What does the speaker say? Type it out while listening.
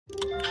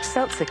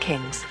Seltzer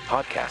Kings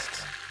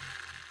podcasts.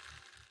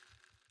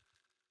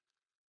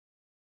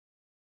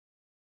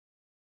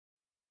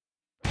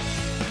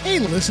 Hey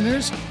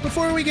listeners,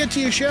 before we get to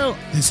your show,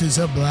 this is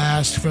a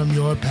blast from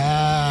your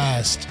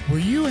past. Were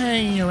you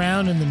hanging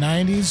around in the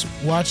 90s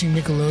watching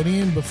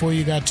Nickelodeon before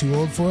you got too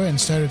old for it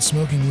and started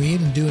smoking weed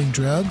and doing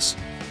drugs?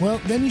 Well,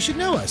 then you should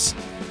know us.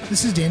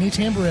 This is Danny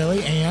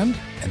Tamborelli and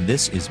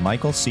this is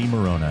Michael C.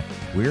 Morona.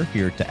 We're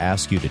here to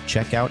ask you to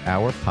check out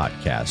our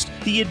podcast,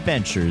 The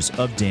Adventures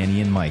of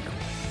Danny and Michael.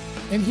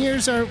 And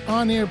here's our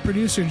on-air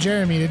producer,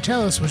 Jeremy, to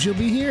tell us what you'll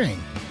be hearing.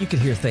 You could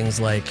hear things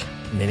like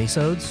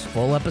minisodes,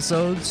 full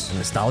episodes,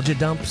 nostalgia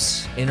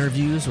dumps,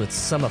 interviews with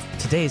some of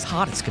today's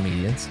hottest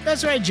comedians.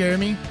 That's right,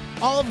 Jeremy.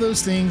 All of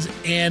those things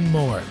and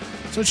more.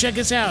 So check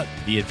us out.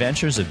 The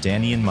Adventures of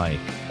Danny and Mike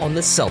On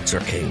the Seltzer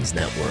Kings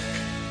Network.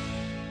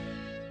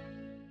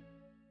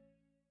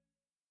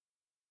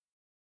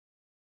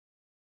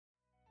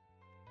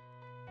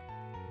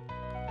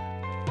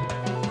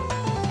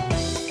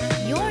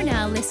 You're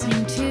now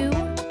listening to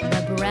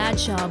The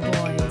Bradshaw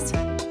Boys,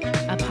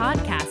 a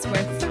podcast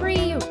where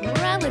three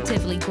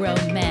relatively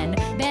grown men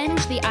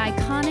binge the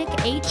iconic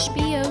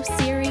HBO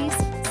series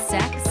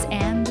Sex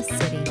and the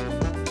City.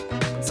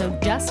 So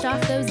dust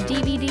off those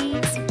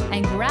DVDs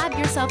and grab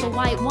yourself a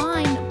white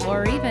wine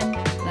or even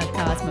a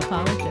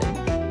Cosmopolitan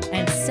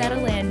and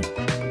settle in.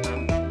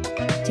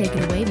 Take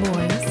it away,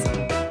 boys.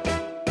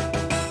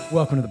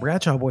 Welcome to the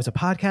Bradshaw Boys, a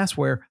podcast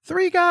where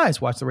three guys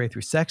watch their way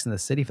through Sex and the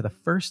City for the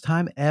first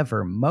time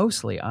ever.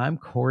 Mostly, I'm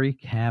Corey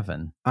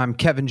Cavan. I'm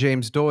Kevin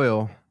James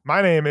Doyle.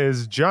 My name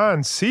is John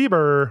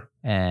Sieber.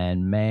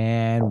 And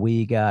man,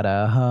 we got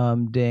a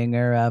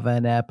humdinger of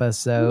an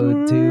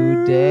episode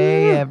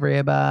today,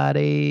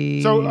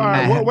 everybody. So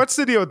what's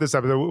the deal with this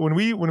episode? When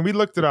we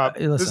looked it up,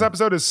 this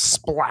episode is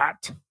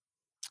Splat.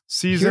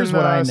 Season Here's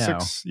what I know.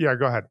 6. Yeah,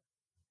 go ahead.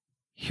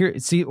 Here,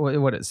 see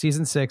what it's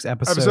season 6,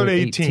 episode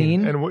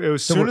 18. And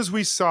as soon as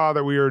we saw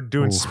that we were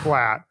doing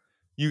Splat,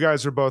 you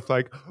guys are both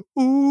like,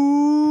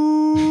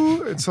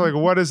 ooh. It's like,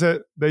 what is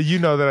it that you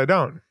know that I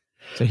don't?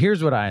 So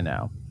here's what I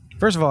know.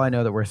 First of all, I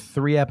know that we're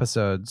 3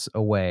 episodes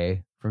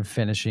away from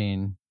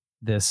finishing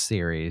this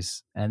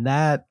series, and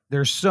that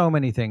there's so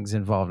many things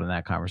involved in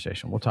that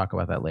conversation. We'll talk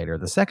about that later.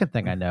 The second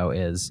thing I know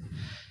is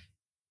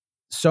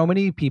so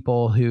many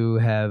people who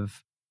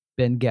have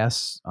been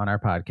guests on our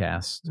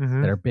podcast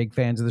that are big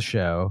fans of the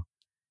show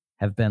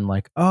have been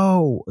like,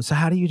 oh, so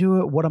how do you do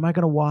it? What am I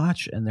going to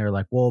watch? And they're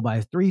like, well,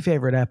 my 3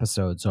 favorite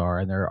episodes are,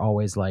 and they're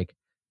always like,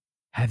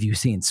 have you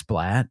seen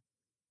Splat?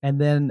 And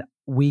then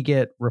we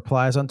get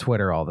replies on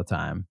Twitter all the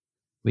time.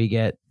 We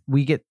get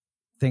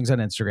things on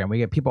Instagram. We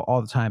get people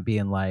all the time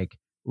being like,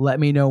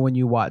 let me know when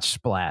you watch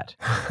Splat.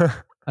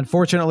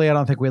 Unfortunately, I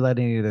don't think we let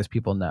any of those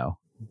people know.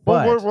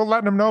 But well, we're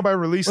letting them know by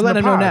releasing the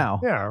pod. Know now.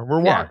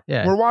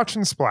 Yeah, we're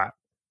watching Splat.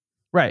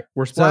 Right.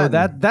 We're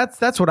splatting. So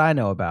that's what I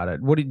know about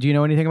it. Do you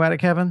know anything about it,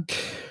 Kevin?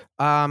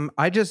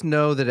 I just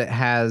know that it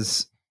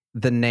has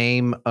the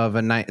name of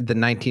the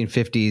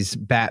 1950s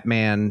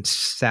Batman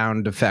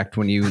sound effect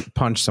when you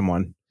punch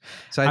someone.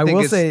 So I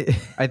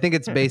think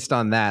it's based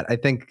on that. I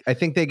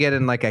think they get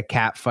in like a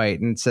cat fight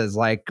and it says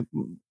like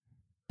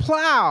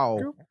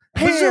plow,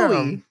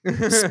 pazooey,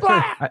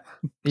 splat.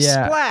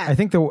 Splat. I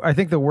think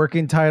the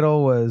working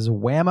title was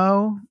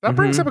Whammo. That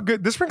brings up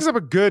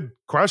a good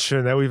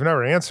question that we've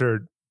never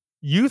answered.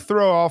 You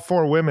throw all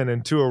 4 women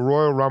into a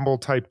Royal Rumble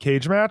type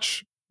cage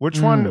match.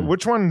 Which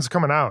one's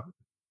coming out?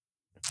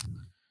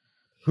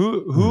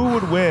 Who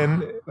would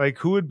win? Like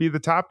who would be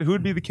the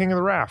king of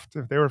the raft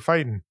if they were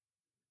fighting?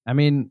 I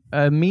mean,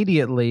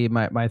 immediately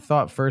my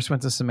thought first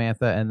went to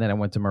Samantha and then it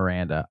went to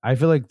Miranda. I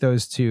feel like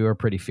those two are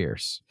pretty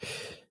fierce.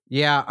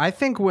 Yeah, I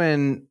think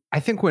when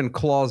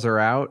claws are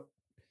out,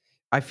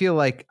 I feel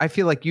like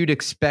you'd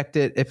expect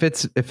it if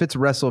it's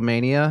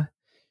WrestleMania,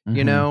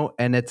 you know,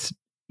 and it's,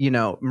 you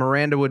know,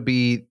 Miranda would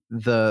be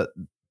the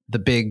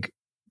big,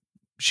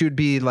 she would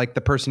be like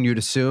the person you'd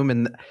assume,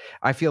 and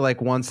I feel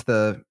like once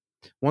the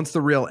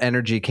real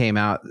energy came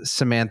out,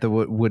 Samantha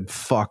would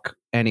fuck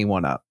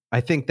anyone up. I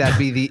think that'd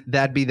be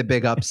the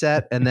big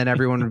upset, and then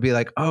everyone would be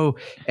like, "Oh!"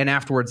 And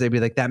afterwards, they'd be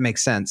like, "That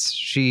makes sense.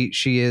 She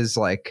is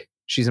like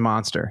she's a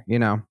monster," you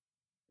know?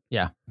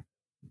 Yeah.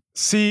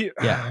 See,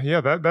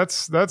 yeah,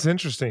 that's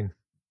interesting.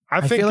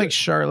 I think feel like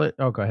Charlotte.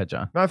 Oh, go ahead,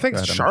 John. No, I think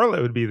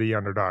Charlotte would be the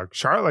underdog.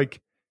 Charlotte,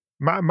 like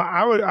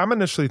I'm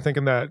initially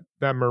thinking that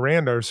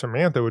Miranda or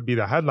Samantha would be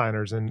the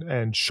headliners,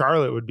 and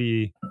Charlotte would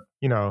be,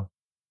 you know,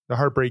 the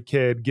heartbreak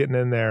kid getting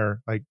in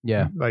there, like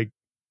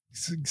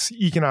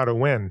eking out a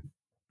win.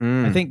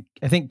 I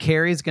think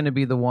Carrie's going to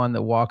be the one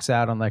that walks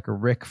out on like a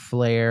Ric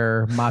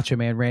Flair, Macho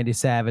Man Randy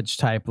Savage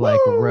type like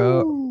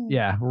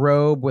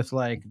robe with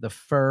like the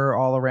fur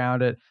all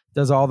around it,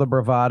 does all the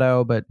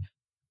bravado, but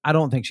I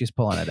don't think she's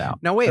pulling it out.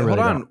 Now wait, hold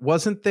on.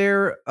 Wasn't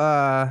there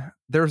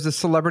there was a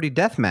celebrity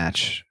death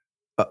match?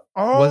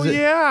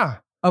 Yeah.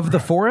 Of the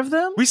 4 of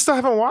them? We still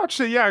haven't watched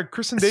it. Yeah,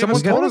 Kristen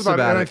Davis told us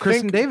about it.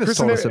 Kristen Davis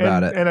told us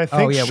about it. And I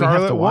think Charlotte we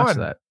have to watch won.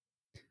 that.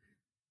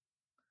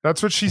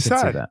 That's what she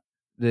said.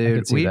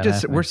 Dude,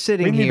 we're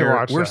sitting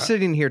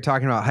here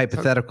talking about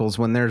hypotheticals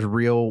when there's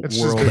real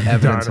world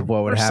evidence of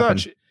what would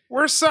happen.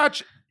 We're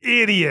such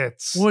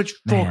idiots. What's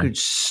fucking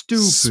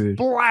stupid?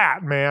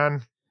 Splat,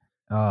 man.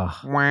 Oh,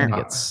 we're gonna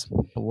get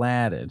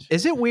splatted.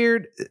 Is it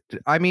weird?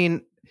 I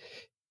mean,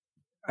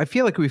 I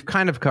feel like we've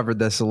kind of covered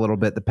this a little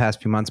bit the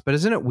past few months, but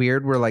isn't it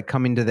weird? We're like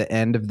coming to the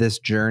end of this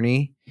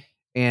journey,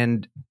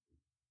 and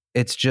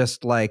it's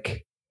just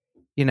like,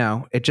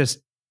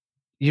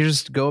 you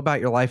just go about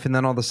your life, and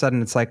then all of a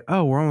sudden it's like,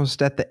 oh, we're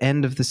almost at the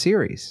end of the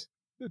series.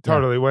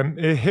 Totally. Yeah. When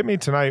it hit me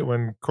tonight,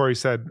 when Corey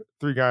said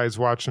 3 guys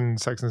watching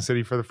Sex and the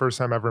City for the first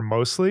time ever,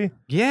 mostly.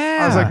 Yeah.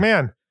 I was like,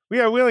 man, we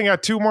only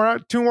got two more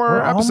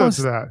episodes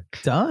of that.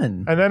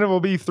 Done. And then it will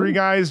be 3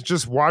 guys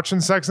just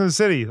watching Sex and the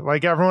City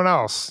like everyone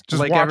else. Just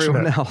like watching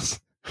everyone it. else.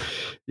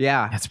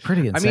 Yeah. That's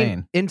pretty insane. I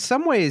mean, in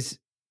some ways,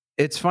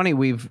 it's funny.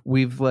 We've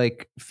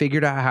like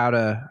figured out how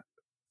to.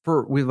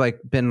 We've like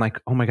been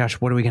like, oh my gosh,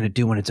 what are we going to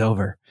do when it's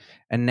over?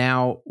 And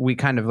now we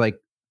kind of like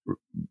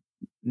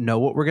know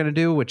what we're going to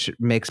do, which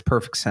makes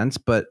perfect sense.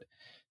 But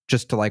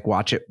just to like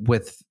watch it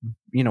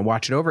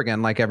over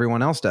again, like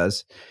everyone else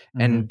does,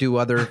 and do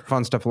other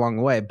fun stuff along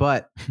the way.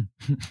 But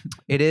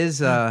it is.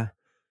 How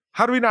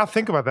do we not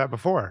think about that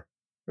before?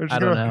 I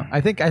don't know.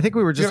 I think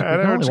we were just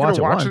we're just going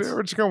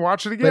to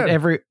watch it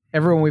again. But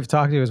everyone we've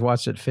talked to has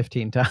watched it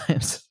 15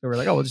 times. So we're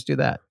like, oh, we'll just do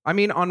that. I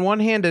mean, on one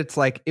hand, it's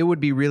like it would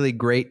be really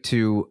great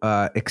to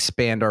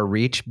expand our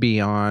reach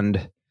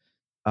beyond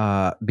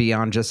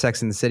just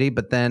Sex and the City.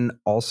 But then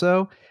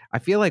also, I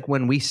feel like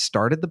when we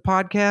started the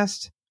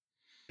podcast,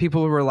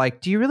 people were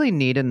like, do you really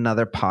need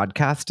another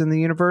podcast in the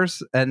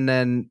universe? And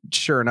then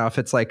sure enough,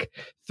 it's like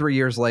 3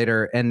 years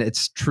later, and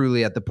it's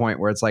truly at the point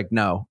where it's like,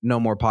 no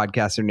more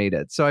podcasts are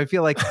needed. So I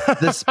feel like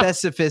the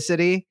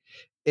specificity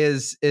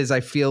is I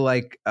feel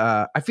like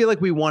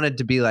we wanted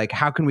to be like,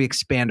 how can we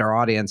expand our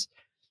audience?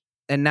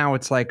 And now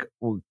it's like,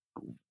 well,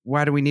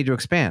 why do we need to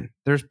expand?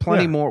 There's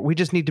plenty more. We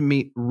just need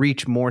to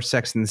reach more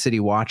Sex and the City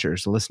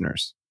watchers,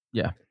 listeners.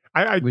 Yeah.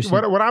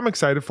 What I'm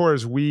excited for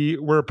is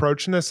we're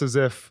approaching this as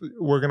if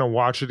we're going to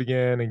watch it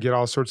again and get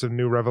all sorts of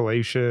new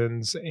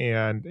revelations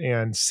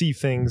and see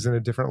things in a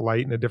different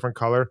light and a different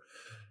color.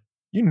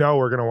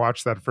 We're going to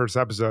watch that first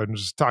episode and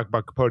just talk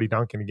about Capote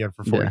Duncan again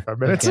for 45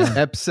 minutes.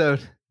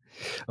 Episode.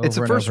 It's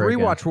the first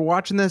rewatch. Again. We're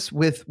watching this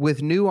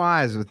with new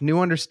eyes, with new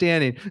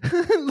understanding.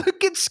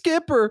 Look at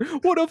Skipper.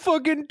 What a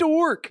fucking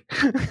dork.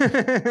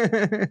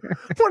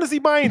 What is he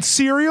buying?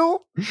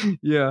 Cereal?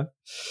 Yeah.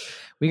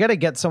 We got to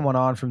get someone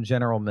on from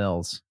General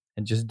Mills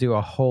and just do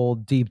a whole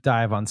deep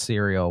dive on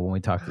cereal when we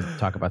talk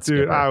about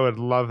Skipper. Dude, I would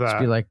love that.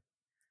 Just be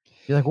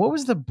like, what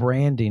was the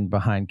branding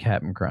behind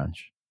Captain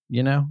Crunch?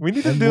 We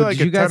need to do like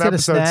a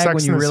 10-episode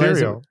Sex and the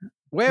Cereal.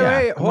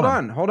 Wait, hold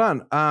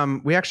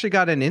on. We actually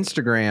got an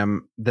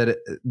Instagram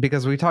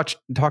because we talked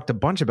a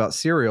bunch about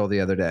cereal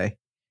the other day,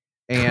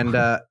 and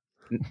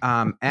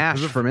Ash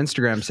from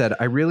Instagram said,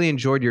 I really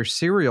enjoyed your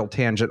cereal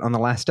tangent on the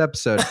last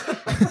episode.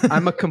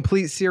 I'm a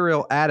complete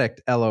cereal addict,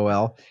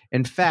 LOL.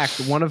 In fact,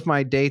 one of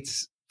my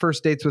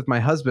first dates with my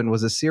husband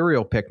was a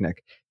cereal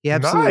picnic. He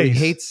absolutely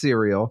hates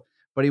cereal,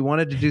 but he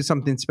wanted to do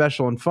something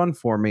special and fun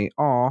for me.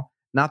 Aw,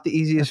 not the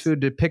easiest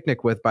food to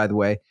picnic with, by the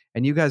way.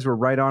 And you guys were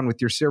right on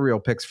with your cereal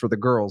picks for the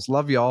girls.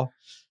 Love y'all.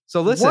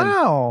 So listen.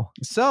 Wow.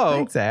 So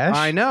thanks, Ash.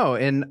 I know.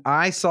 And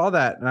I saw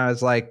that and I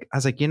was like,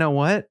 you know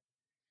what?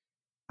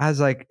 I was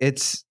like,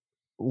 it's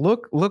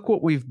look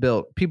what we've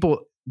built. People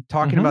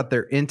talking about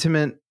their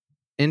intimate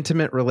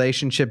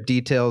relationship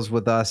details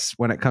with us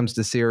when it comes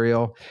to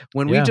cereal.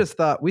 When we just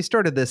thought, we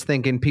started this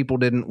thinking people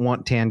didn't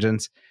want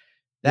tangents.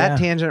 That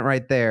tangent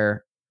right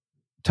there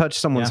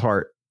touched someone's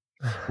heart.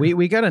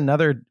 We got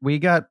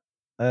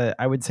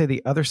I would say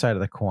the other side of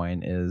the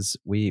coin is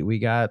we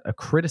got a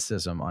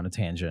criticism on a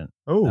tangent.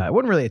 Oh, it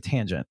wasn't really a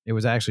tangent. It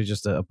was actually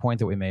just a point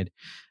that we made.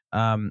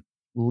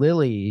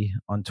 Lily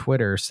on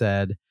Twitter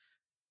said,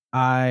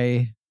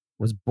 I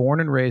was born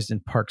and raised in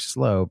Park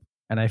Slope,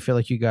 and I feel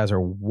like you guys are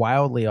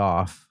wildly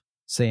off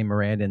saying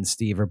Miranda and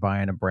Steve are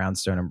buying a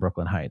brownstone in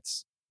Brooklyn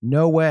Heights.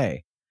 No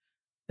way.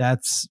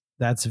 That's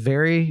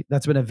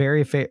been a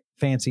very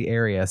fancy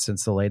area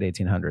since the late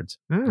 1800s.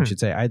 I should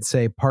say. I'd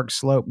say Park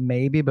Slope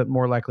maybe, but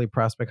more likely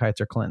Prospect Heights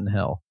or Clinton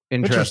Hill.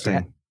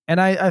 Interesting. And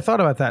I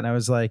thought about that, and I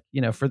was like,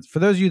 for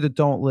those of you that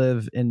don't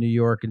live in New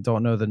York and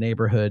don't know the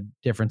neighborhood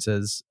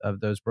differences of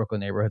those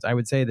Brooklyn neighborhoods, I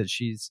would say that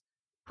she's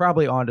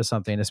probably onto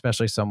something,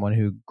 especially someone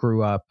who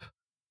grew up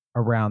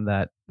around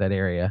that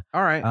area.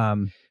 All right.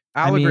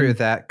 I'll agree with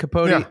that.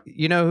 Capote,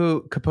 you know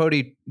who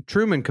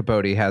Truman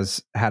Capote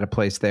has had a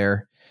place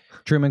there.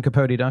 Truman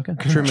Capote Duncan?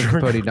 Truman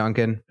Capote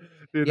Duncan.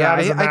 Dude,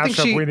 that is a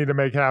mashup we need to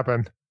make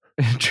happen.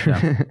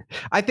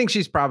 I think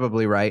she's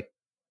probably right.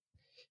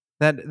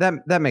 That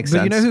makes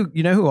sense. But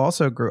you know who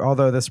also grew,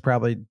 although this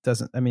probably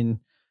doesn't, I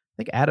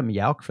think Adam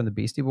Yauch from the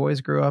Beastie Boys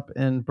grew up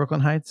in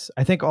Brooklyn Heights.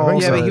 I think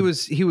all. Yeah, but he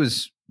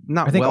was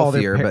not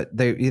wealthier, but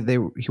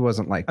he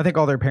wasn't like. I think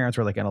all their parents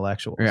were like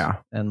intellectuals. Yeah,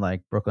 and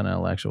like Brooklyn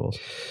intellectuals.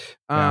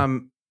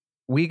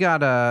 We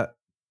got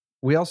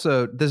We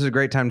also, this is a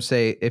great time to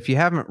say, if you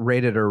haven't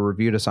rated or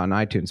reviewed us on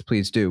iTunes,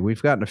 please do.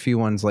 We've gotten a few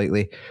ones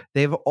lately.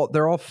 They're all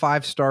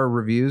 5-star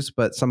reviews,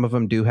 but some of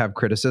them do have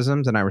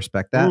criticisms, and I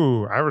respect that.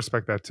 Ooh, I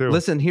respect that too.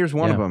 Listen, here's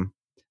one of them.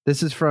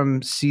 This is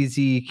from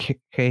CZ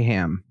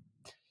Kaham.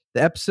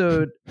 The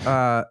episode,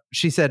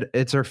 she said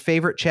it's her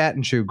favorite chat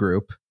and chew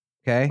group.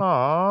 Okay.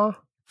 Aww.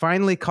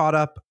 Finally caught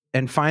up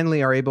and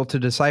finally are able to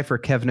decipher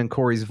Kevin and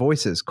Corey's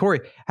voices.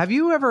 Corey, have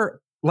you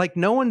ever, like,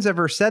 no one's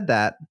ever said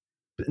that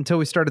until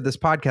we started this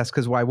podcast,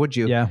 because why would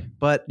you? Yeah.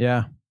 But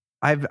yeah,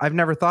 I've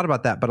never thought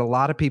about that, but a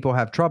lot of people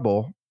have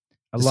trouble.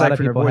 A lot of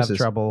deciphering people their have voices.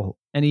 trouble.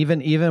 And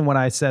even when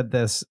I said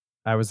this,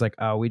 I was like,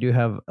 oh, we do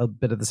have a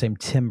bit of the same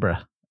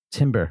timbre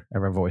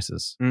of our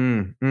voices.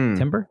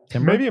 Timbre?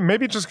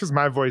 Maybe just because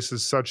my voice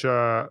is such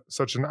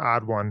an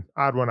odd one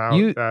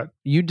out.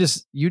 You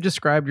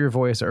described your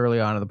voice early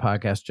on in the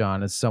podcast,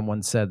 John, as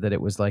someone said that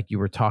it was like you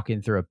were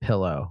talking through a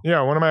pillow.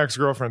 Yeah, one of my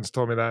ex-girlfriends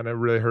told me that, and it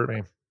really hurt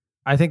me.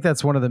 I think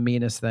that's one of the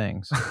meanest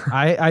things.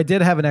 I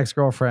did have an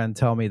ex-girlfriend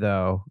tell me,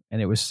 though,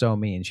 and it was so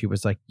mean. She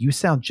was like, you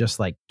sound just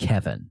like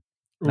Kevin.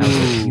 And I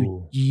was like,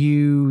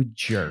 you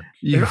jerk.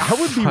 I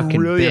would be fucking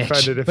really bitch.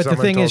 offended if But the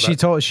someone thing is,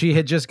 that. she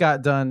had just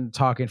got done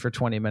talking for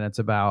 20 minutes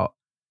about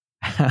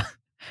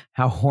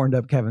how horned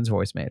up Kevin's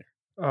voice made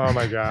her. Oh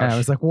my gosh. And I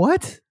was like,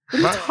 what?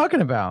 What are you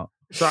talking about?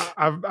 So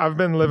I've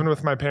been living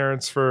with my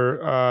parents for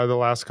the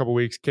last couple of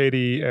weeks.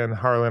 Katie and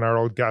Harlan, our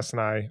old guest, and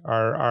I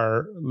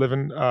are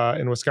living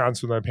in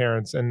Wisconsin with my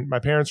parents. And my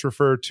parents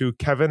refer to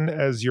Kevin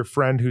as your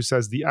friend who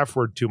says the F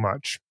word too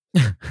much.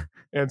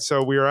 And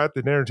so we were at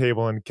the dinner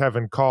table, and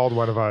Kevin called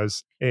one of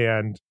us,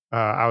 and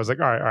I was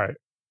like, all right,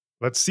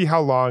 let's see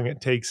how long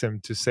it takes him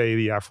to say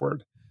the F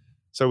word.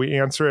 So we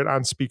answer it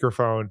on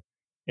speakerphone,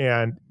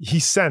 and he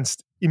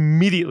sensed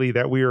immediately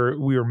that we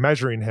were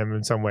measuring him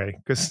in some way,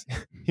 because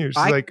he was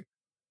just like,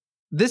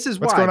 this is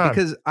what's why, going on?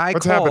 because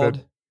What's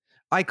happening?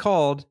 I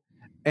called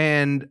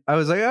and I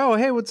was like, oh,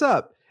 hey, what's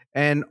up?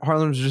 And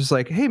Harlan was just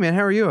like, hey man,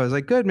 how are you? I was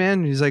like, good, man.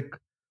 And he's like,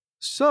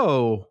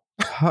 so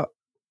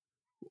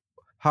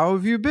how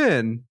have you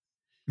been?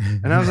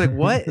 And I was like,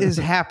 what is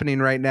happening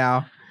right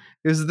now?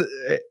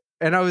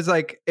 And I was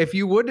like, if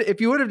you would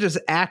have just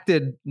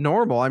acted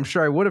normal, I'm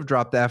sure I would have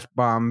dropped the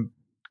F-bomb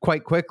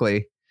quite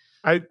quickly.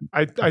 I'm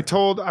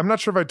not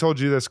sure if I told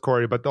you this,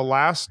 Corey, but the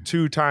last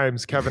 2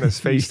 times Kevin has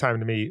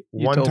FaceTimed me,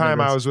 one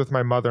time I was with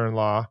my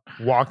mother-in-law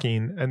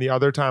walking, and the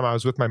other time I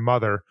was with my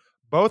mother.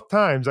 Both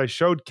times I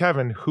showed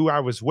Kevin who I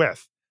was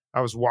with.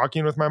 I was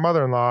walking with my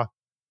mother-in-law.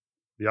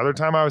 The other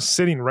time I was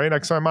sitting right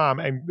next to my mom,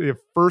 and the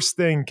first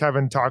thing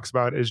Kevin talks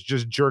about is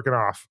just jerking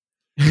off.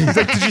 He's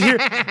like, did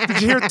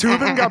you hear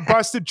Tubin got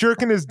busted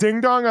jerking his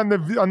ding dong on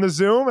the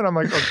Zoom? And I'm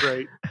like, oh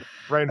great.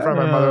 Right in front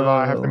of my mother-in-law.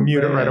 I have to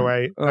mute it right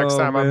away. Next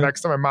time I'm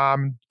next to my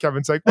mom,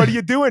 Kevin's like, what are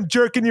you doing?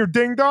 Jerking your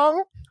ding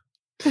dong?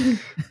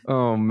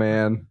 Oh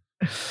man.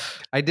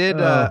 I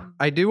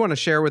do want to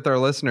share with our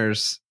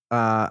listeners.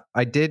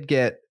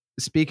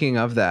 Speaking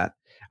of that,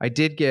 I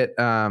did get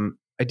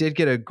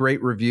a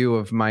great review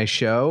of my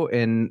show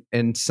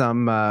in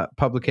some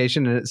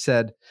publication, and it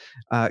said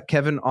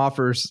Kevin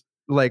offers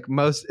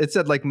most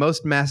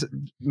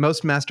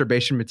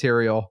masturbation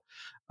material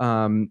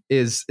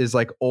is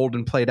like old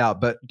and played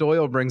out, but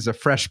Doyle brings a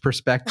fresh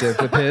perspective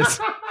with his.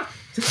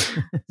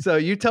 So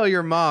you tell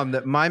your mom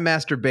that my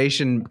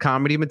masturbation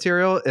comedy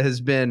material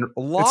has been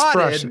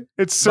lauded.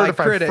 It's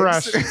certified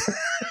fresh.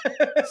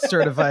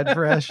 Certified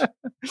fresh.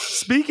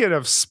 Speaking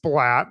of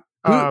Splat.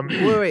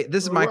 Wait.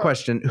 This is my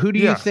question. Who do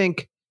you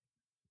think?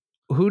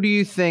 Who do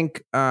you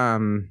think?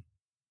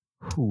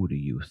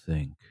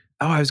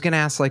 Oh, I was going to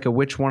ask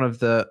which one of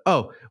the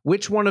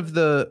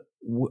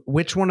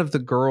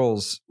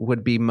girls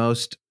would be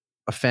most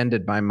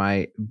offended by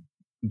my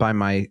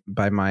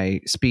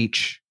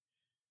speech?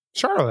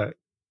 Charlotte?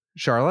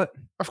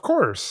 Of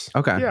course.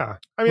 Okay. Yeah.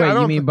 I mean,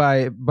 wait, you mean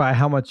by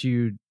how much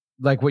you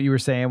like what you were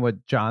saying?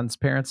 What John's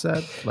parents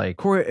said? Like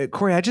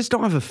Corey, I just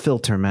don't have a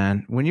filter,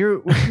 man. When you're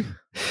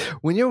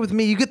with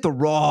me, you get the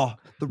raw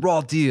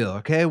deal.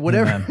 Okay,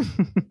 whatever.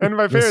 Yeah, and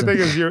my favorite thing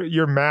is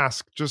your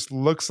mask just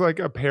looks like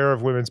a pair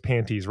of women's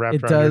panties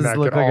wrapped around your neck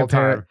look at like all a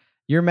pair. time.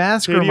 Your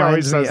mask Katie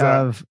reminds me always says that.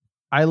 of.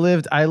 I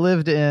lived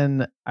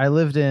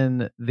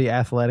in the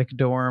athletic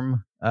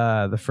dorm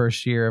the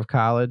first year of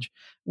college,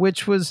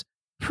 which was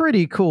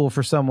pretty cool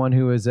for someone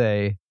who is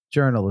a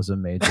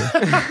journalism major.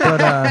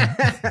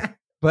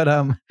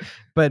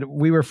 But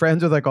we were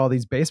friends with all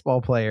these baseball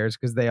players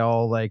because they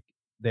all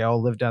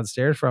lived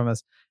downstairs from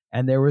us,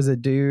 and there was a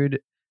dude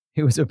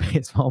who was a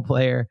baseball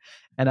player,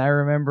 and I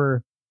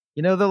remember,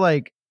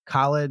 the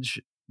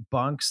college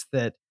bunks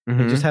that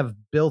they just have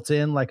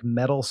built-in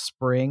metal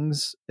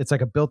springs. It's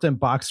like a built-in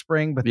box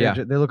spring, but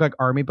they look like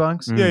army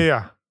bunks.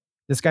 Yeah.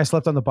 This guy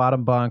slept on the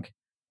bottom bunk,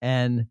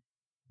 and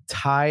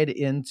tied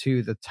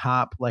into the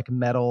top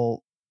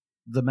metal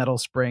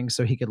spring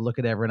so he could look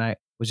at every night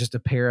was just a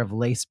pair of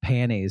lace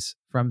panties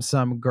from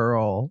some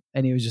girl,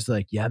 and he was just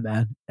like, yeah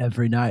man,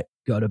 every night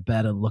go to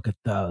bed and look at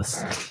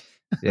those.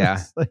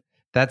 Yeah.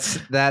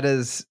 That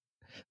is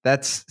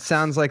That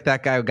sounds like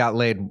that guy got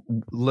laid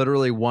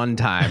literally one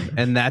time,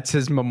 and that's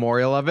his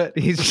memorial of it.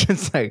 He's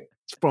just like,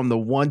 from the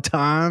one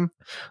time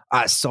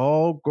I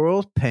saw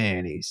girls'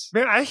 panties.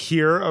 Man, I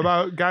hear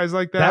about guys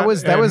like that. That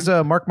was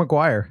Mark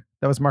McGuire.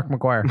 That was Mark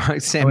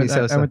McGuire. Sammy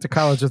Sosa. I went to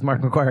college with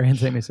Mark McGuire and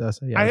Sammy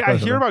Sosa. Yeah, I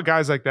hear about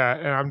guys like that,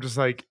 and I'm just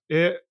like,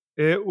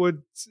 it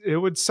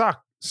would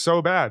suck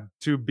so bad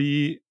to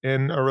be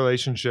in a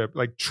relationship,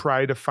 like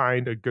try to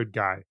find a good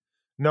guy,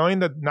 knowing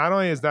that not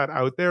only is that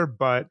out there,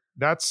 but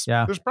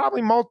there's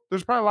probably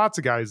lots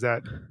of guys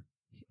that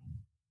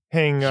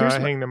hang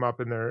them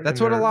up in their.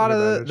 That's what a lot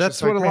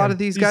of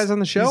these guys on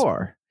the show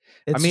are.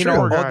 I mean,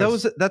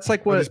 that's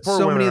like what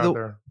so many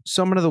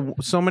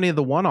of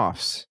the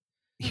one-offs.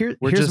 Here's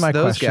just my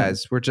those question.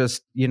 guys. We're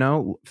just,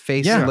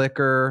 face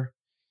liquor.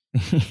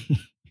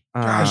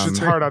 Gosh, it's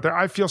hard out there.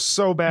 I feel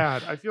so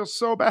bad.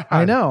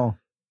 I know.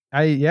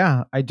 I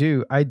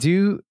do.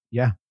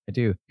 Yeah, I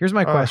do. Here's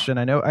my question.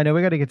 I know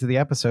we got to get to the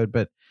episode,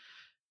 but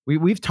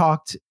we've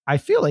talked, I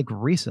feel like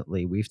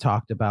recently we've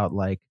talked about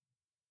like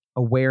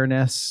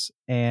awareness,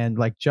 and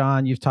like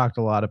John, you've talked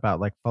a lot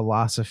about like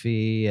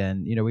philosophy,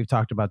 and we've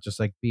talked about just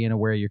like being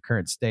aware of your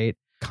current state.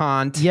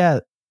 Kant. Yeah.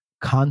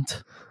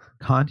 Kant.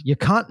 You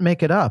can't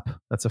make it up.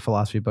 That's a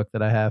philosophy book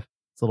that I have.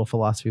 It's a little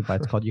philosophy bite.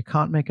 It's called You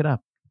Can't Make It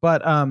Up.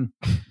 But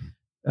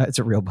it's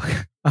a real book.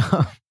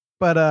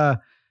 But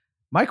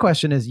my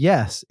question is,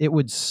 yes, it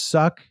would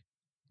suck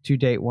to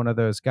date one of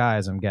those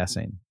guys, I'm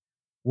guessing.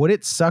 Would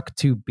it suck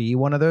to be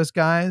one of those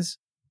guys?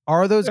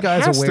 Are those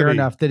guys aware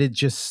enough that it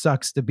just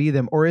sucks to be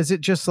them? Or is it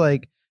just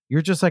like,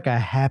 you're just like a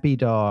happy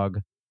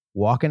dog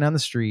walking down the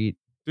street,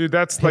 dude,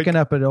 that's picking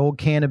like, up an old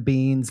can of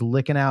beans,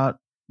 licking out.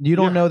 You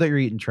don't know that you're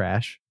eating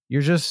trash.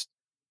 You're just,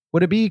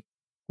 would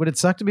it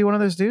suck to be one of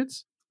those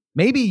dudes?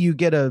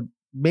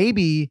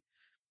 Maybe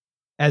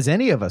as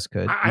any of us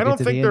could. I don't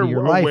think they're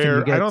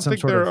aware. I don't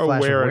think they're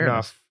aware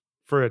enough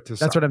for it to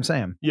suck. That's what I'm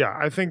saying. Yeah,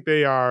 I think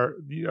they are,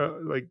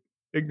 like,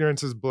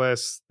 ignorance is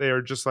bliss. They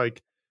are just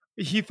like,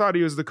 he thought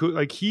he was the cool,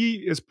 like, he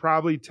is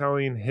probably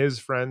telling his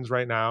friends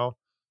right now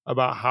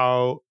about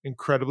how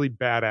incredibly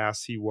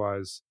badass he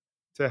was,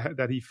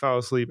 that he fell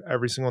asleep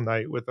every single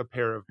night with a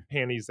pair of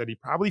panties that he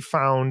probably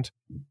found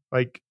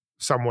like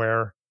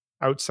somewhere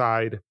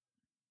outside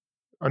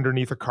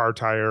underneath a car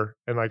tire,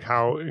 and like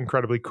how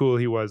incredibly cool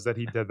he was that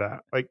he did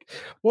that. Like,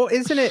 well,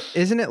 isn't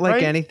it like,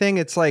 right? Anything?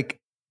 It's like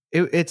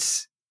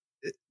it's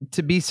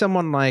to be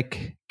someone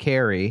like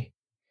Carrie,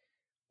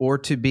 or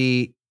to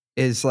be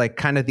is like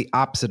kind of the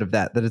opposite of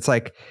that. That it's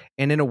like,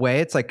 and in a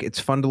way, it's like it's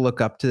fun to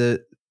look up to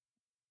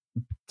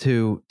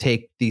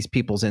take these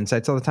people's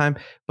insights all the time,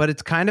 but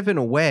it's kind of, in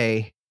a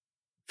way,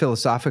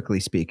 philosophically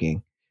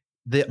speaking,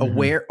 the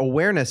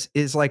awareness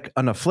is like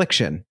an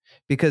affliction,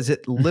 because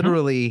it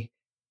literally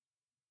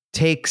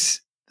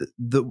takes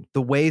the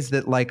ways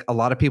that like a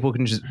lot of people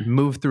can just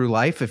move through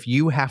life. If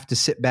you have to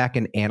sit back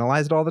and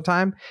analyze it all the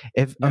time,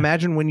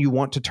 imagine when you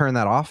want to turn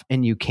that off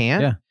and you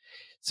can't. Yeah.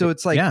 So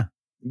it's like,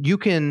 you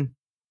can,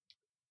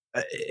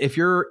 if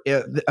you're,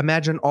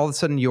 imagine all of a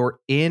sudden you're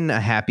in a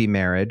happy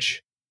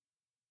marriage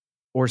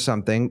or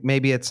something,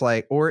 maybe it's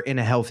like, or in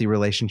a healthy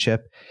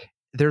relationship,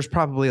 there's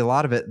probably a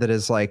lot of it that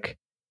is like,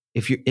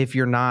 if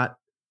you're not,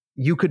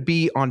 you could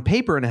be on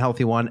paper in a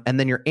healthy one, and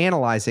then you're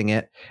analyzing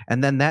it,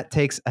 and then that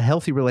takes a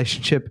healthy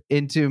relationship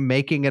into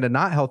making it a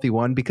not healthy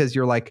one, because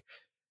you're like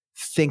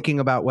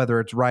thinking about whether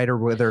it's right or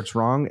whether it's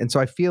wrong. And so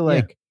I feel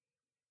like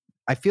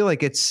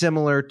it's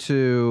similar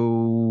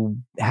to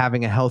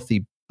having a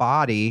healthy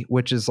body,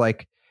 which is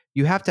like,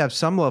 you have to have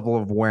some level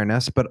of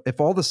awareness, but if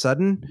all of a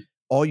sudden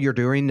all you're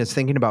doing is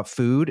thinking about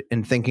food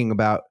and thinking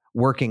about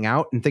working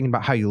out and thinking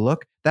about how you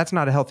look, that's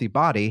not a healthy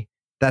body.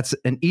 That's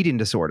an eating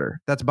disorder.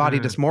 That's body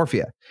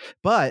dysmorphia.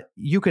 But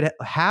you could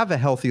have a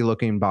healthy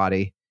looking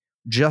body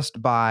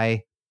just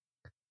by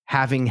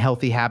having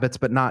healthy habits,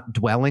 but not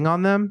dwelling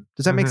on them.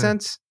 Does that make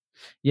sense?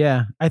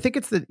 Yeah, I think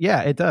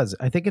it does.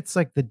 I think it's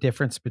like the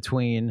difference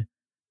between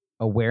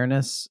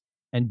awareness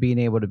and being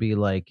able to be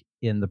like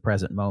in the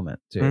present moment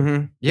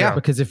too. Yeah.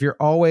 Because if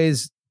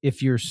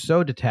you're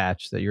so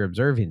detached that you're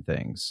observing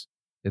things,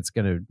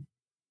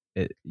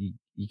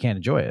 you can't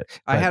enjoy it.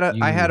 I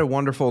had a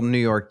wonderful New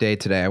York day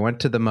today. I went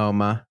to the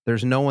MoMA.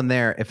 There's no one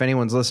there. If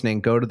anyone's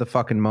listening, go to the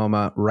fucking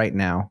MoMA right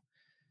now.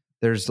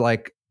 There's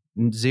like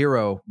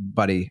zero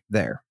body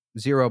there.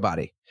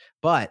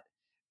 But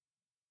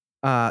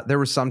there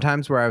were some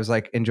times where I was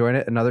like enjoying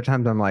it, and other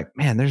times I'm like,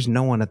 man, there's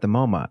no one at the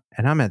MoMA,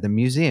 and I'm at the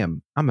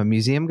museum. I'm a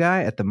museum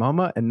guy at the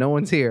MoMA, and no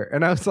one's here.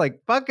 And I was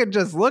like, fucking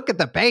just look at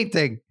the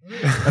painting.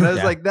 And I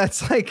was like,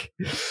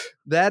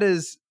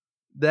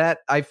 that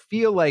I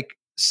feel like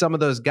some of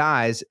those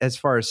guys, as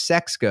far as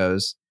sex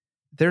goes,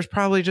 there's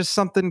probably just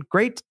something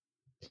great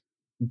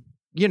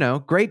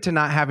to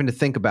not having to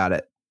think about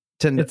it.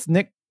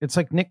 It's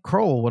like Nick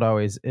Kroll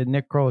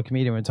Nick Kroll, a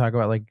comedian, would talk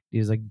about like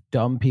these like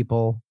dumb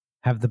people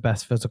have the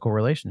best physical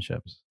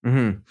relationships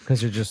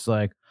because you're just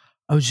like,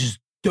 I was just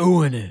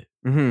doing it.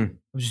 I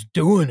was just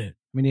doing it.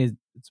 I mean,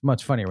 it's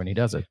much funnier when he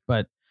does it.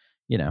 But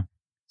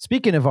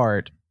speaking of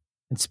art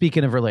and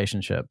speaking of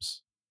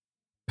relationships,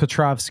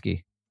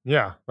 Petrovsky.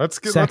 Yeah, let's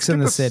get Sex in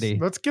the this, City.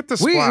 Let's get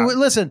this.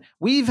 Listen,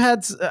 we've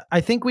had.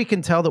 I think we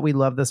can tell that we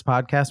love this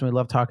podcast and we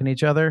love talking to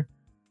each other.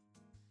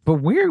 But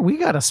we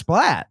got a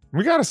splat.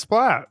 We got a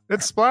splat.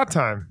 It's splat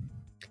time.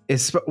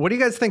 What do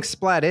you guys think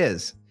Splat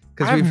is?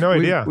 I have no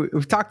idea.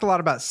 We've talked a lot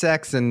about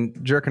sex and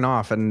jerking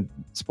off, and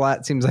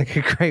Splat seems like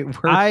a great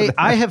word.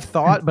 I have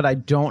thought, but I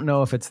don't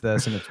know if it's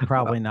this, and it's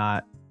probably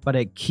not. But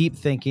I keep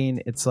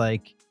thinking it's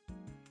like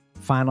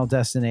Final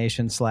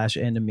Destination /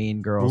 End of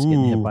Mean Girls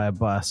getting hit by a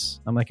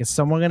bus. I'm like, is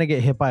someone gonna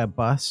get hit by a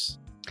bus?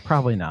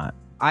 Probably not.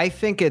 I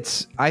think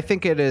it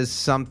is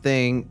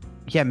something.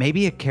 Yeah,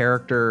 maybe a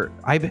character.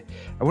 I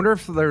wonder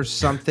if there's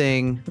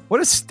something.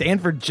 What if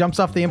Stanford jumps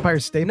off the Empire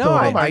State No,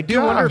 Building? I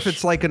do wonder if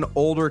it's like an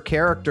older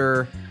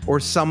character or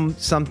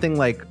something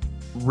like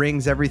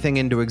rings everything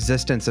into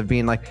existence of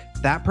being like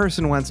that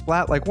person went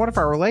splat. Like, what if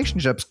our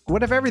relationships?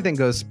 What if everything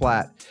goes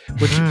splat?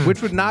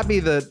 Which would not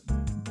be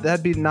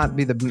not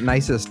be the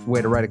nicest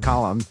way to write a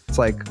column. It's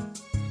like,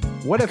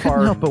 what if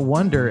couldn't help but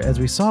wonder as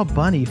we saw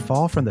Bunny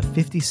fall from the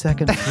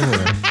 52nd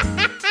floor.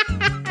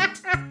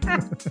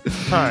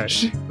 All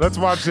right, let's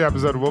watch the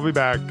episode. We'll be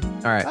back.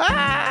 All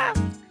right.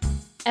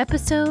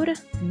 Episode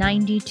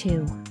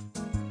 92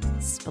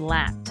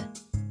 Splat.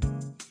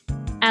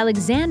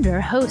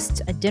 Alexander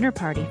hosts a dinner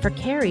party for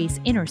Carrie's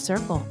inner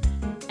circle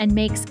and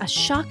makes a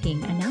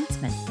shocking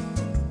announcement.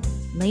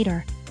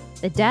 Later,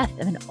 the death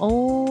of an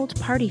old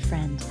party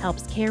friend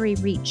helps Carrie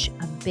reach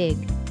a big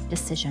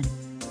decision.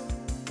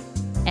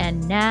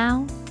 And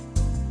now,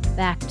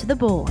 back to the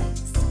boys.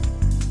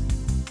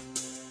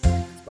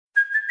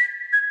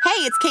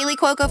 Hey, it's Kaylee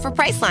Cuoco for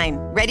Priceline.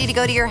 Ready to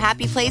go to your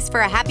happy place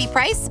for a happy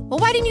price? Well,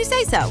 why didn't you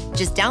say so?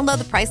 Just download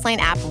the Priceline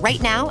app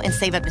right now and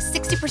save up to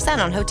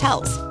 60% on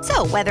hotels.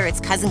 So whether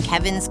it's Cousin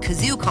Kevin's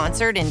Kazoo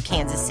Concert in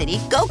Kansas City,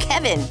 go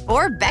Kevin,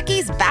 or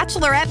Becky's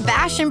Bachelorette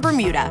Bash in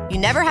Bermuda, you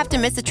never have to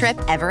miss a trip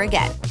ever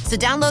again. So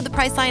download the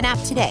Priceline app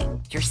today.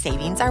 Your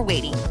savings are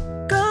waiting.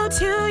 Go to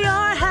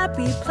your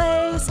happy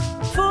place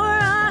for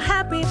a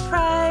happy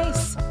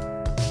price.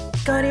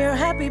 Go to your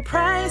happy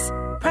price,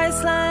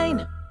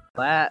 Priceline.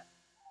 Splat.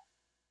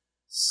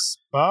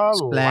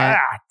 Splat.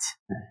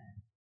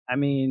 I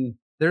mean,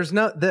 There's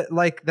no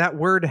that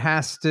word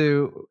has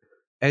to.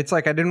 It's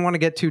like I didn't want to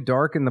get too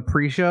dark in the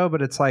pre-show,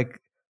 but it's like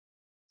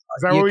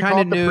Is that what you we kind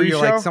call of it, the knew pre-show?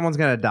 you're like someone's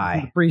gonna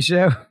die.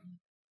 pre-show.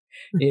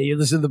 Yeah, you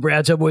listen to the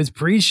Bradshaw Boys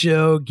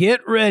pre-show.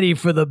 Get ready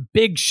for the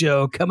big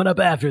show coming up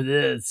after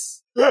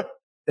this.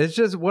 It's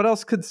just, what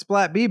else could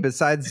Splat be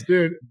besides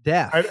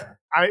death?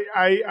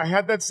 I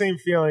had that same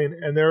feeling,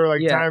 and there were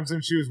like Yeah. times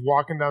when she was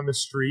walking down the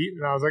street,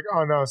 and I was like,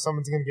 "Oh no,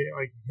 someone's gonna get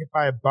like hit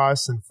by a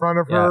bus in front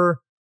of her.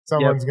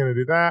 Someone's gonna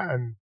do that."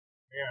 And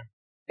man,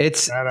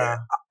 It's.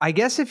 I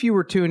guess if you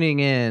were tuning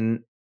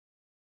in,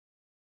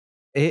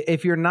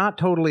 if you're not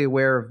totally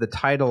aware of the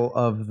title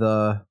of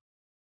the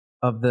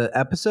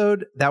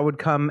episode, that would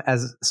come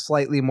as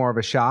slightly more of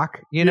a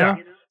shock. You know,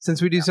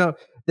 since we do so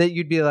that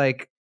you'd be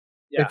like,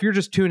 if you're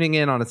just tuning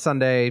in on a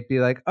Sunday, be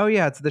like, "Oh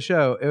yeah, it's the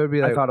show." It would be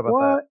like, I thought about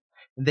what? that.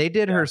 They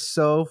did her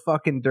so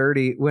fucking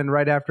dirty when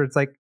right after it's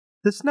like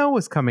the snow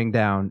was coming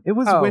down. It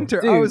was Oh, winter.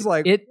 I dude, was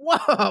like,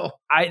 whoa.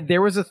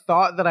 There was a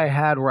thought that I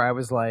had where I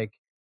was like,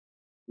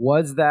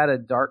 was that a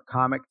dark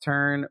comic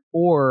turn,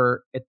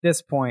 or at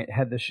this point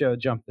had the show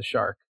jumped the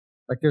shark?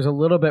 Like, there's a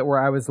little bit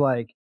where I was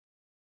like,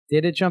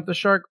 did it jump the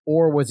shark,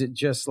 or was it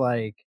just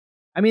like,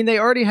 I mean, they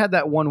already had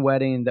that one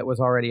wedding that was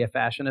already a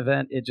fashion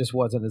event. It just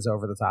wasn't as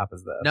over the top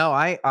as this. No,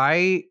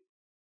 I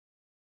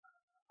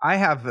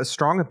have a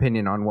strong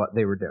opinion on what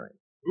they were doing.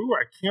 ooh,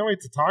 I can't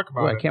wait to talk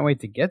about Ooh, it. I can't wait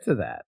to get to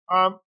that.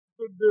 I'll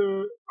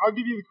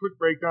give you the quick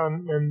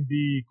breakdown and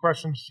the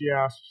questions she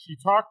asked. She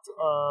talked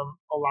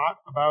a lot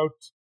about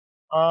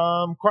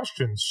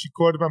questions. She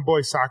quoted my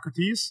boy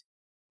Socrates,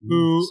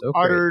 who so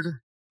great. uttered,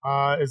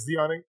 "Is the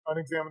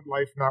unexamined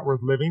life not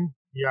worth living?"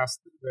 He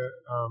asked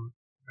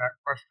that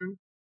question,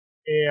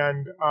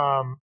 and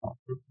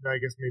I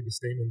guess made the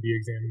statement,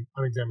 "The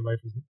unexamined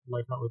life is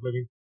life not worth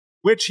living,"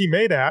 which he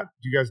made at.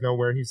 Do you guys know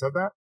where he said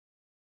that?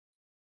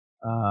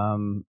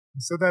 He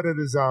said that at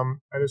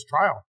his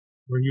trial,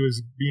 where he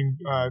was being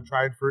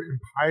tried for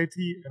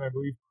impiety and I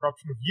believe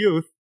corruption of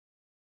youth,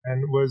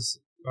 and was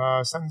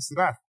sentenced to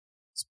death,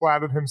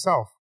 splatted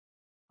himself.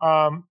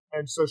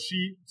 And so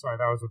sorry,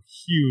 that was a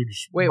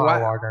huge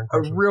monologue on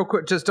questions. Real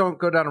quick, just don't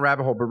go down a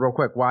rabbit hole, but real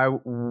quick,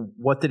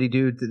 what did he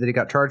do that he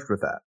got charged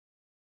with that?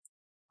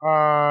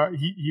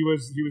 He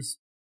was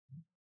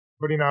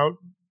putting out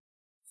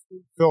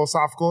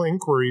philosophical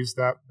inquiries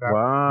that the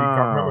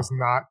government was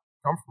not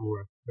comfortable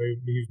with.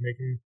 He was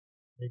making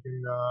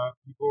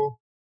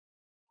people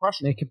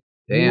question.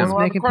 He was allowed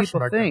to making question people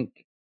back then.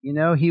 think. You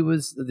know, he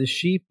was the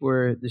sheep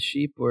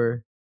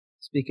were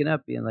speaking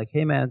up, being like,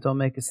 "Hey, man, don't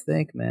make us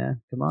think,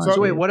 man. Come on." So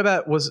wait, dude." what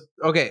about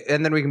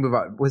and then we can move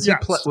on. Was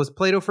was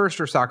Plato first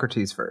or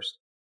Socrates first?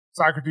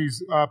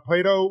 Socrates.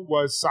 Plato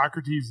was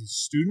Socrates'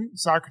 student.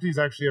 Socrates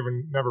actually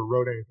never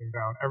wrote anything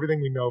down.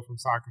 Everything we know from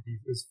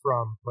Socrates is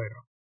from Plato.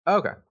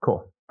 Okay,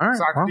 cool. All right.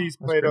 Socrates,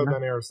 well, Plato,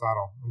 then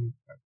Aristotle. And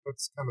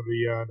that's kind of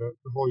the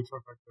holy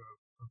trifecta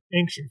of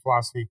ancient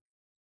philosophy.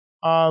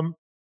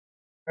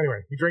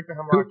 Anyway, he drank the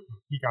hemlock.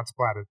 He got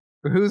splatted.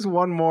 Who's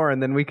one more, and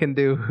then we can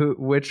do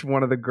which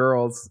one of the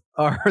girls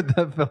are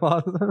the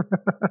philosophers.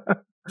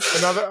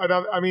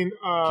 Another. I mean,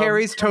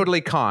 Carrie's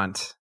totally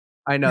Kant.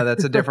 I know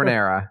that's a different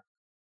era.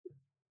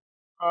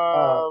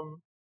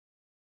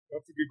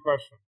 That's a good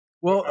question.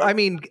 Well, I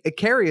mean,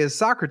 Carrie is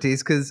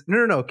Socrates because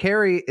no,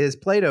 Carrie is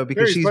Plato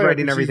because Carrie's she's Plato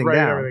writing because everything she's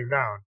writing down. everything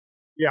down.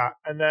 Yeah,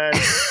 and then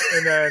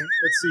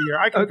let's see here.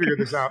 I can figure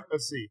this out.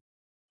 Let's see.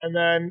 And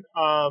then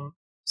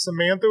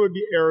Samantha would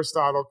be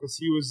Aristotle because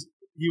he was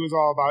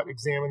all about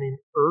examining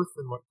Earth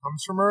and what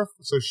comes from Earth.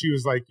 So she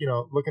was like,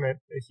 looking at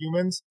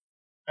humans.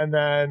 And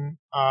then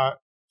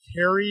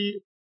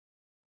Carrie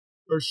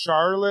or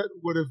Charlotte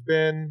would have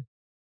been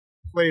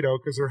Plato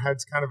because her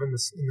head's kind of in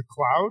the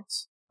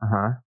clouds.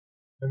 Uh-huh.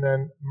 And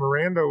then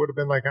Miranda would have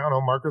been like, I don't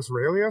know, Marcus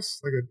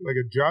Aurelius, like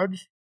a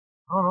judge.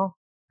 I don't know.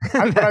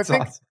 But I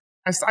think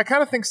awesome. I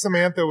kind of think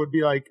Samantha would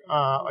be like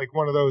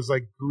one of those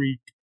like Greek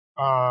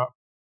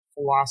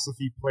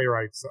philosophy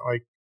playwrights that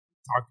like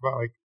talked about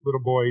like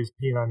little boys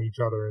peeing on each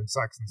other and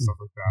sex and stuff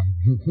like that.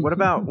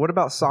 What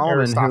about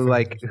Solomon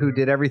who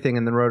did everything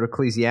and then wrote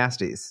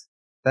Ecclesiastes?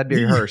 That'd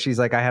be her. She's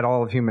like, I had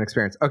all of human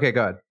experience. Okay,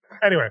 go ahead.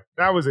 Anyway,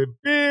 that was a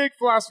big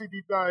philosophy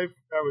deep dive.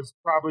 That was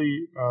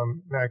probably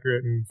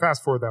inaccurate, and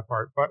fast forward that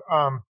part. But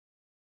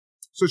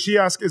so she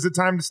asked, is it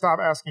time to stop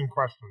asking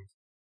questions?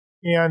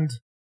 And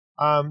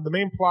the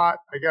main plot,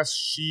 I guess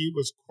she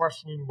was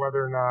questioning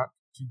whether or not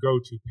to go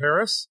to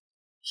Paris.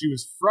 She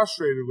was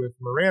frustrated with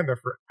Miranda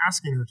for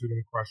asking her too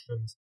many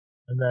questions.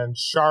 And then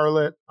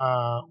Charlotte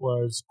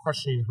was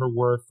questioning her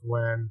worth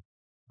when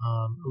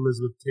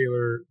Elizabeth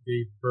Taylor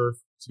gave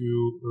birth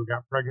to or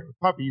got pregnant with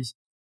puppies.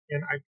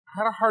 And I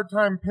had a hard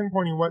time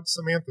pinpointing what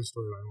Samantha's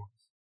storyline was.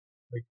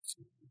 Like,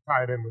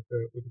 tie it in with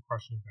the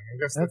questioning thing. I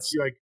guess that's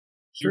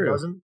she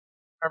doesn't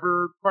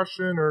ever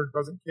question or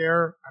doesn't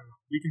care. I don't know.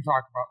 We can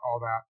talk about all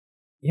that.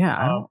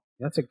 Yeah,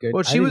 that's a good.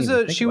 Well, she was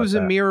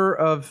a mirror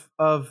of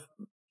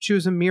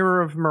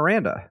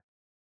Miranda.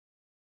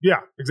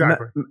 Yeah,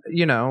 exactly.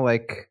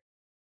 Like.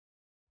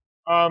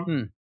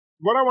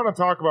 What I want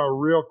to talk about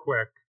real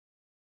quick,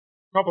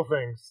 a couple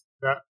things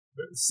that.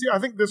 See, I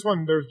think this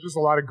one, there's just a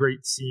lot of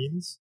great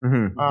scenes.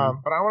 Mm-hmm.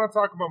 But I want to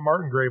talk about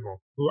Martin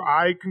Grable, who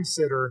I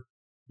consider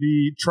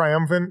the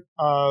triumphant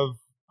of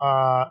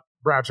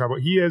Bradshaw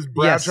Boys. He is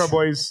Bradshaw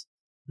Boys,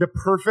 the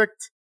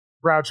perfect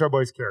Bradshaw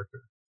Boys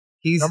character.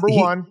 Number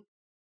one,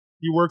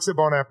 he works at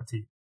Bon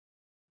Appetit.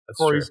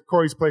 Corey's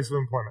place of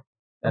employment.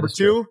 Number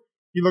two,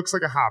 he looks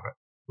like a hobbit,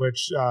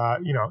 which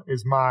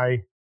is my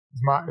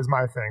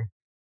thing.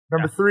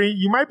 Number three,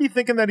 you might be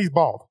thinking that he's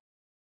bald.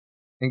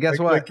 And guess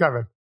what? Like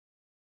Kevin.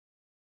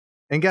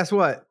 And guess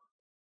what?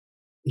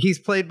 He's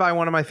played by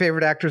one of my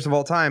favorite actors of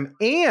all time.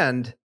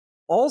 And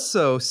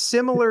also,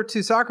 similar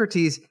to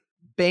Socrates,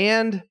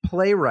 banned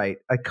playwright,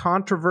 a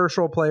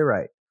controversial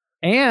playwright.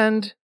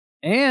 And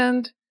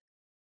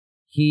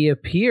he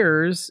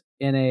appears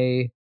in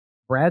a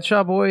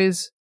Bradshaw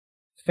Boys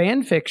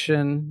fan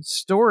fiction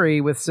story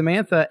with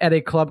Samantha at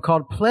a club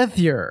called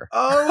Pleasure.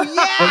 Oh,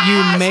 yeah!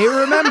 That you may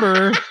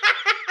remember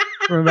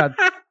from about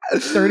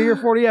 30 or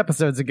 40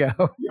 episodes ago.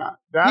 Yeah,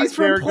 he's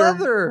from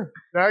Pleather.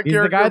 He's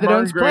the guy that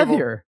owns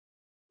Pleather.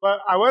 But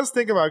I was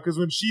thinking about it because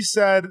when she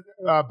said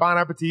Bon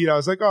Appetit, I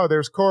was like, oh,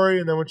 there's Corey.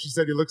 And then when she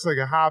said he looks like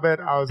a hobbit,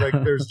 I was like,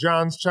 there's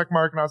John's check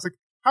mark. And I was like,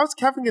 how's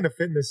Kevin going to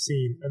fit in this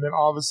scene? And then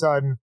all of a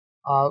sudden,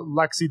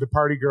 Lexi, the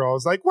party girl,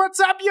 is like, what's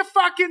up, you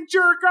fucking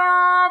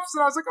jerk-offs?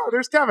 And I was like, oh,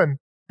 there's Kevin.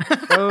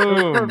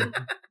 Boom.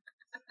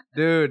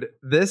 Dude,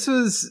 this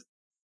was...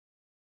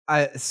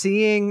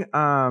 seeing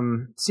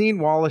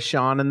Wallace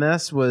Shawn in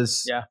this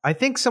was, I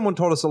think someone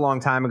told us a long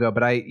time ago,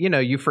 but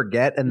you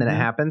forget and then it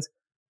happens.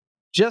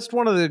 Just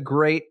one of the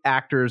great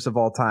actors of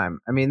all time.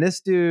 I mean, this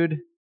dude,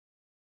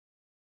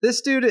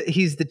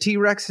 he's the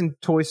T-Rex in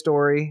Toy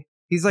Story.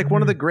 He's like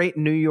one of the great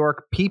New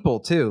York people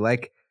too.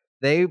 Like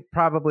they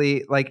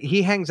probably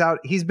he hangs out.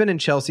 He's been in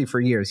Chelsea for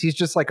years. He's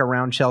just like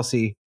around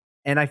Chelsea.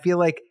 And I feel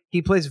like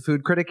he plays a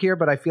food critic here,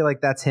 but I feel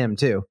like that's him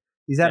too.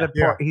 He's at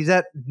he's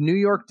at New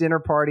York dinner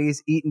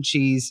parties, eating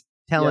cheese,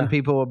 telling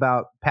people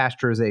about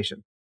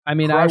pasteurization. I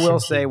mean, I will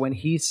say when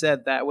he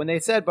said that, when they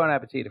said Bon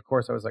Appetit, of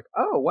course, I was like,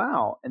 oh,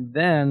 wow. And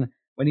then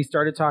when he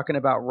started talking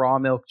about raw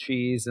milk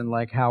cheese and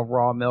like how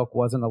raw milk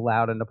wasn't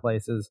allowed into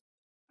places,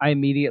 I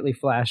immediately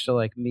flashed to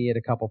like me at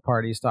a couple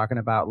parties talking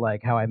about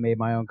like how I made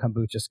my own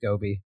kombucha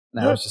SCOBY.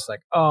 And I was just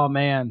like, oh,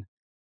 man,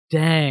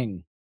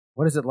 dang.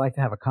 What is it like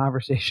to have a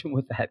conversation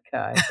with that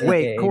guy?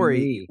 Wait,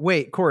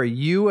 Corey,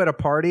 you at a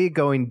party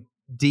going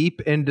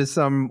deep into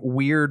some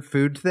weird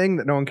food thing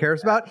that no one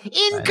cares about?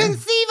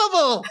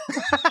 Inconceivable.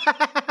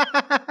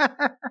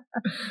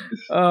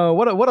 Oh,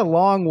 what a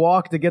long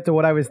walk to get to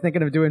what I was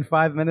thinking of doing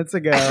 5 minutes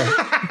ago.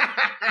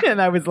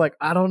 And I was like,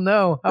 I don't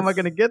know. How am I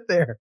going to get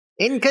there?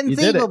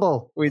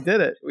 Inconceivable. We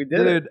did it.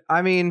 Dude,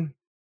 I mean,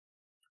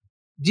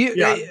 do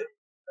you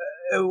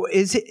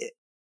is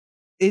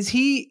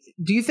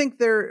do you think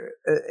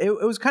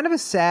it was kind of a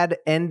sad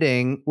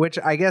ending, which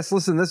I guess,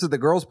 listen, this is the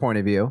girl's point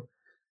of view.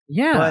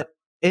 Yeah. But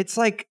it's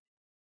like,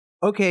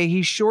 okay,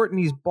 he's short and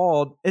he's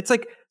bald. It's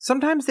like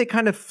sometimes they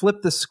kind of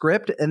flip the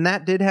script, and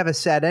that did have a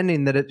sad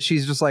ending that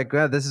she's just like,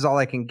 oh, this is all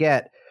I can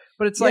get.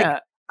 But it's like,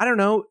 I don't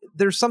know.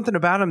 There's something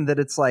about him that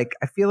it's like,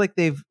 I feel like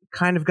they've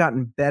kind of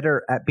gotten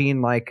better at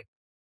being like,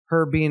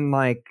 her being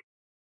like,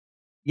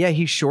 yeah,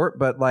 he's short,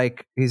 but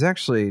like, he's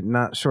actually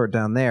not short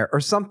down there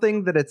or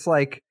something that it's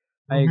like,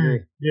 I agree.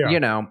 Yeah. You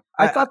know,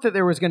 I thought that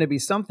there was going to be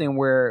something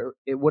where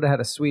it would have had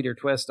a sweeter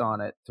twist on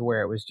it, to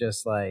where it was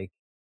just like,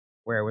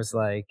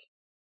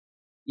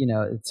 you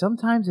know,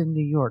 sometimes in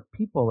New York,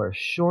 people are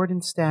short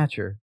in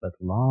stature, but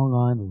long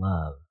on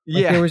love.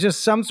 Like, there was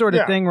just some sort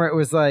of thing where it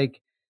was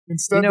like,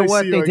 Instead, you know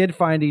what? They like, did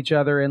find each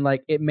other, and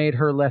like it made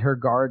her let her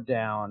guard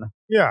down.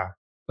 Yeah.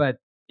 But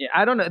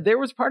I don't know. There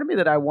was part of me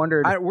that I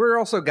wondered. We're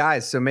also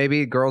guys, so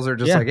maybe girls are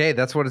just like, hey,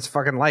 that's what it's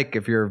fucking like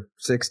if you're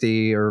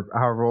 60 or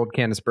however old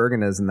Candice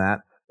Bergen is in that.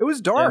 It was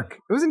dark.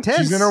 It was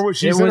intense. The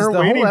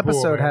whole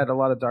episode had a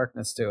lot of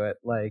darkness to it.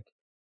 Like,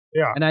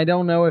 yeah. And I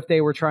don't know if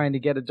they were trying to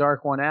get a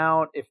dark one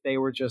out, if they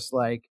were just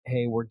like,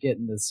 hey, we're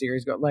getting the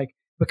series going. Like,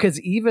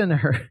 because even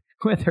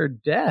with her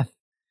death,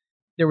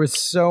 there was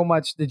so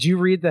much. Did you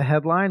read the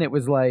headline? It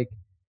was like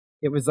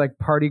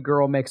Party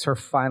Girl makes her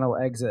final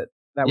exit.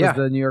 That was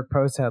the New York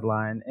Post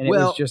headline. And it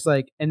was just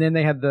like, and then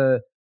they had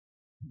the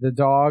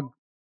dog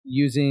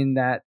using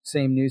that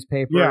same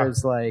newspaper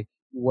as like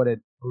what it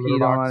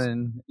peed on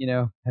and, you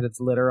know, had its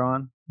litter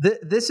on.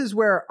 This is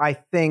what I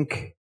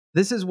think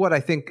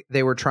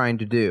they were trying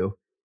to do,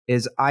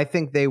 is I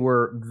think they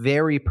were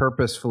very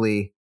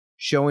purposefully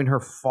showing her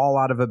fall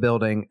out of a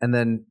building, and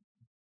then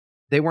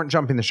they weren't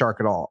jumping the shark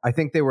at all. I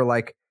think they were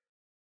like,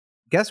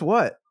 guess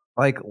what?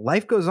 Like,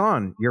 life goes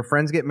on. Your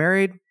friends get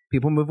married,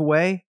 people move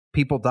away,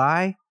 people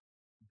die,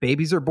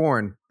 babies are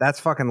born. That's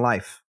fucking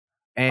life.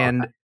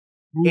 And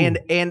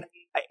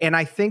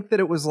I think that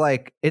it was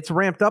like, it's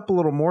ramped up a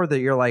little more that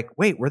you're like,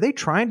 wait, were they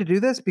trying to do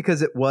this?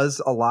 Because it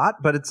was a lot,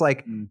 but it's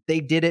like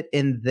they did it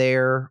in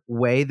their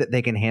way that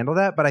they can handle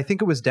that. But I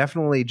think it was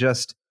definitely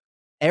just,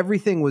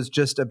 everything was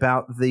just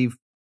about the,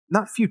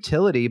 not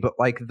futility, but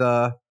like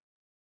the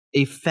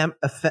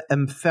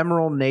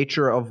ephemeral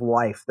nature of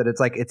life, that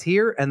it's like, it's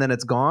here and then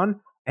it's gone.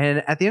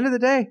 And at the end of the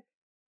day,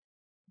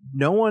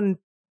 no one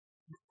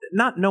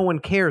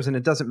cares, and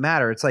it doesn't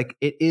matter. It's like,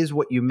 it is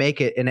what you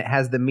make it, and it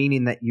has the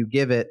meaning that you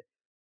give it.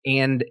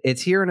 And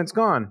it's here and it's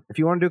gone. If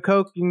you want to do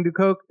coke, you can do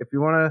coke. If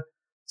you want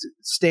to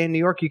stay in New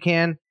York, you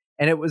can.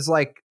 And it was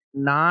like,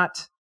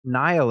 not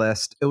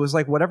nihilist. It was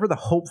like whatever the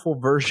hopeful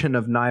version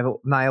of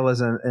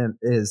nihilism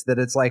is, that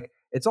it's like,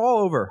 it's all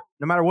over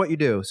no matter what you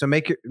do. So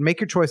make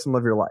your choice and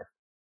live your life.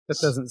 That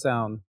doesn't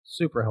sound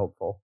super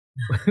hopeful.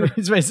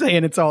 It's by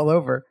saying it's all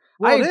over.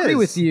 Well, I agree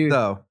with you,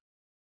 though.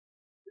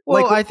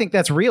 Well, like, I think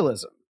that's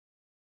realism.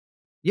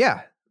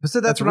 Yeah.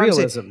 So that's what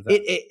realism. I'm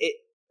saying.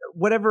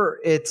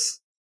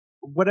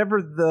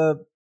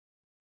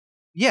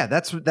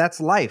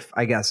 That's life,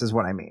 I guess, is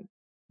what I mean.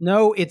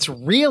 No, it's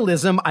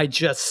realism. I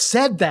just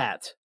said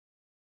that.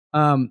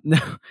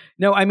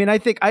 No, I mean, I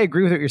think I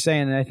agree with what you're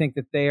saying, and I think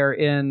that they're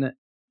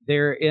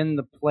in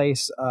the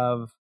place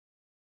of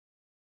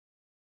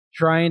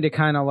trying to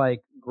kind of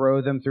like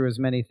grow them through as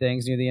many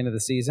things near the end of the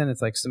season.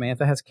 It's like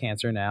Samantha has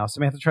cancer now.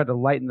 Samantha tried to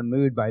lighten the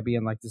mood by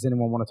being like, does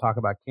anyone want to talk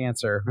about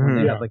cancer? When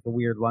they had like the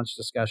weird lunch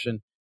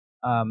discussion.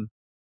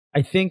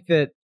 I think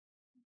that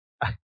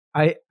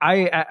I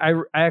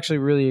actually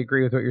really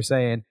agree with what you're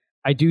saying.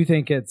 I do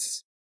think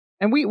it's,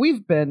 and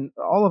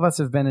all of us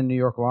have been in New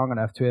York long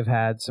enough to have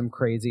had some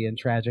crazy and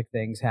tragic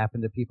things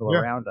happen to people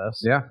around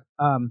us. Yeah.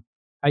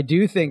 I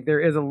do think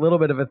there is a little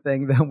bit of a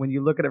thing though, when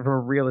you look at it from a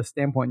realist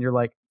standpoint, you're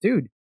like,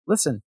 dude,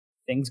 listen,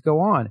 things go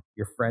on.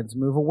 Your friends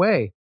move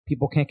away.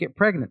 People can't get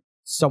pregnant.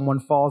 Someone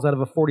falls out of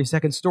a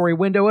 42nd story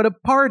window at a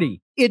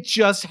party. It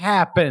just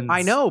happens.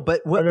 I know,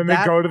 but and then they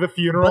go to the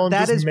funeral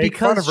and just make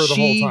fun of her the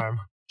whole time.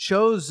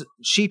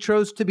 She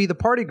chose to be the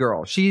party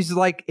girl. She's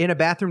like in a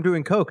bathroom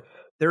doing coke.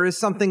 There is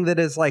something that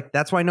is like,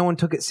 that's why no one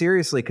took it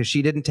seriously, because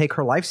she didn't take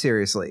her life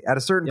seriously. At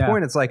a certain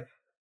point, it's like,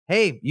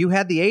 hey, you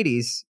had the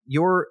 80s.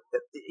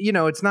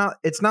 It's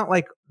not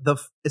like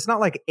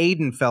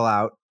Aiden fell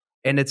out.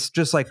 And it's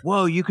just like,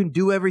 whoa, you can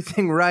do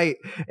everything right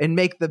and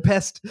make the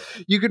best.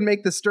 You can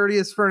make the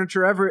sturdiest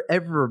furniture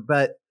ever.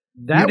 But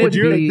that would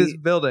make this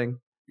building.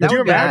 Could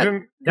you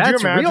imagine?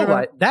 That's real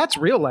life. That's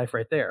real life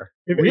right there.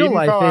 Real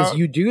life is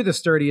you do the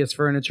sturdiest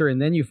furniture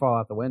and then you fall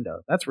out the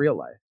window. That's real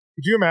life.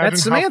 Could you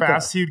imagine how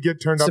fast he'd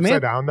get turned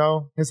upside down,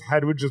 though? His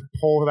head would just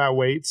pull that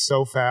weight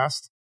so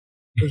fast.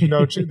 There's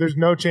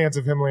no chance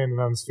of him landing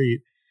on his feet.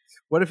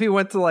 What if he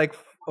went to like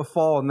a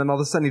fall and then all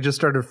of a sudden he just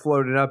started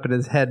floating up and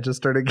his head just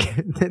started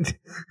getting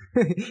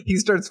he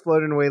starts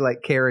floating away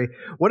like Carrie.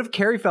 What if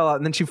Carrie fell out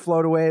and then she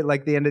floated away at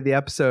like the end of the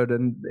episode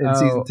in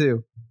season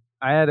 2?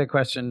 I had a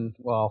question.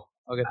 Well,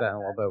 I'll get that in a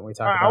little bit when we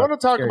talk about I want to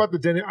talk about the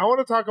dinner. I want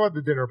to talk about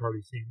the dinner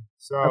party scene.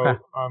 So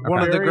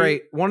one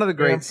of the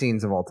great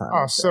scenes of all time.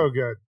 Oh, so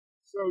good.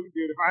 So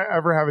dude, if I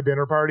ever have a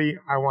dinner party,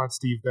 I want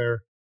Steve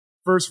there.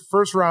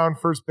 first round,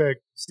 first pick,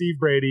 Steve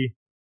Brady.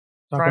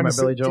 Talking about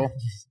Billy Joel.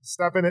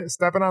 Stepping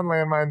on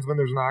landmines when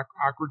there's an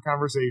awkward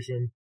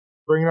conversation,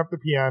 bringing up the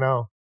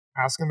piano,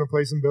 asking to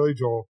play some Billy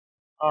Joel.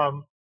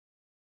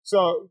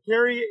 So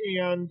Carrie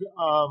and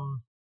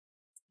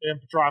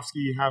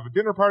Petrovsky have a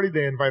dinner party.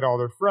 They invite all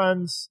their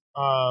friends.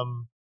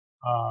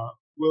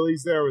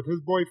 Willie's there with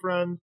his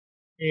boyfriend,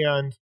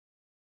 and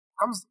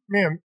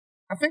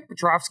I think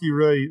Petrovsky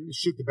really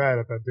shit the bed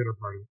at that dinner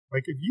party.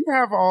 Like, if you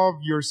have all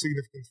of your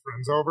significant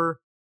friends over,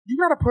 you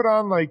got to put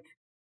on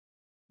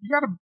you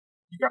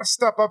got to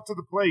step up to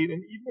the plate.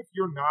 And even if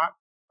you're not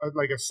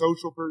a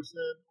social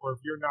person, or if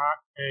you're not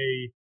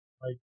a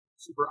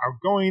super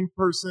outgoing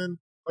person,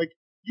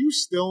 you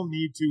still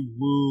need to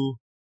woo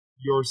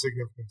your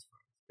significant friends.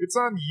 It's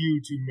on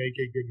you to make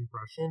a good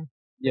impression.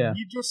 Yeah.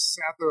 He just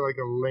sat there like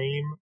a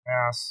lame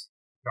ass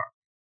duck.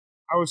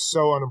 I was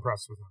so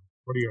unimpressed with him.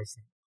 What do you guys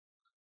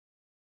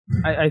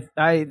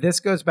think?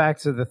 This goes back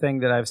to the thing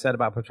that I've said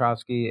about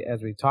Petrovsky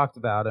as we talked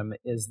about him,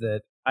 is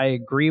that I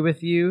agree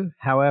with you.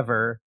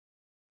 However,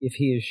 if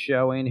he is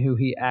showing who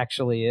he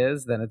actually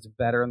is, then it's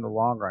better in the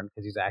long run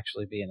because he's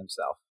actually being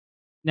himself.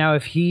 Now,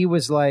 if he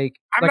was I'm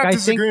not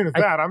disagreeing with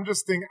that. I'm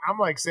just saying,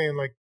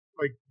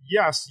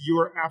 yes, you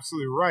are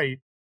absolutely right.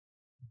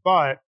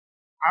 But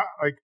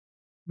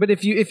but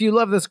if you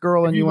love this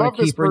girl and you want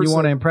to keep her and you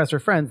want to impress her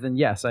friends, then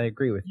yes, I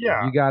agree with you.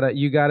 Yeah.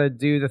 You gotta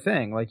do the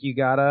thing.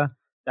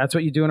 That's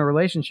what you do in a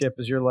relationship,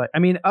 is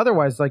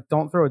otherwise,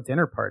 don't throw a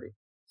dinner party.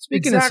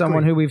 Speaking of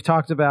someone who we've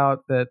talked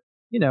about that,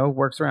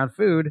 works around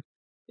food,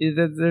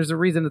 there's a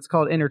reason it's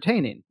called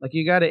entertaining.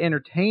 You got to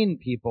entertain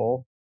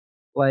people.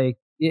 I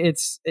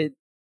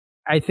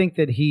think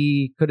that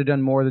he could have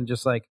done more than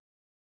just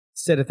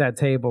sit at that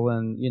table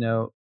and,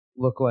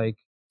 look like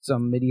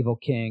some medieval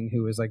king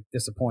who was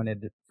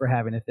disappointed for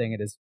having a thing at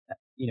his,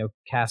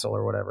 castle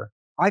or whatever.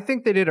 I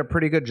think they did a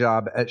pretty good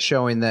job at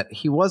showing that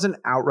he wasn't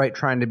outright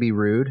trying to be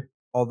rude,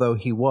 although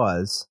he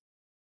was.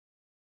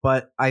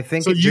 But I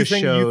think you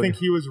think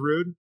he was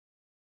rude?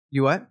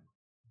 You what?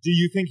 Do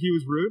you think he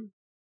was rude?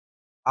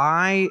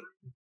 I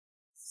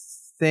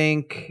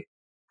think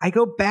I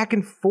go back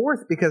and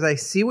forth because I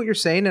see what you're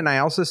saying, and I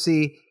also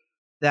see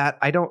that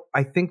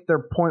I think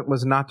their point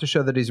was not to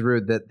show that he's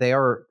rude, that they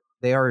are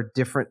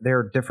different.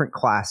 They're different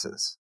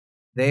classes.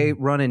 They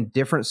run in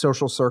different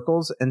social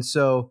circles. And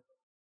so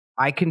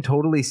I can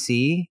totally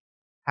see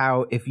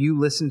how, if you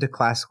listen to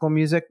classical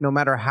music, no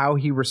matter how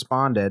he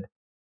responded,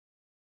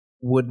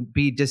 would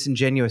be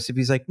disingenuous if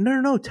he's like,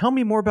 no, tell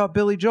me more about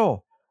Billy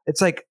Joel.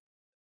 It's like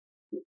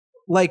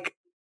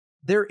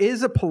there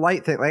is a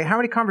polite thing. How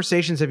many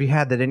conversations have you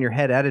had that in your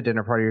head at a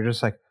dinner party, you're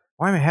just like,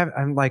 why am I having,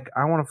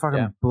 I want to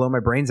fucking blow my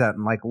brains out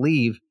and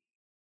leave.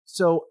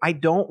 So I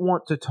don't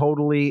want to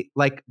totally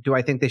do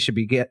I think they should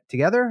be get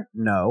together?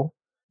 No.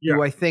 Yeah.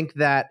 Do I think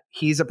that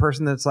he's a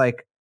person that's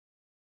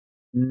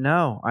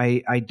no,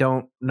 I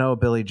don't know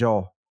Billy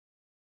Joel,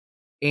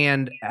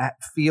 and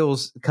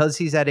feels because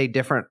he's at a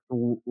different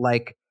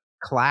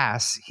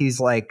class,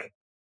 he's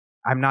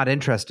I'm not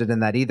interested in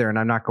that either, and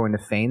I'm not going to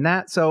feign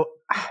that. So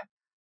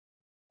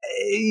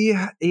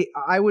yeah,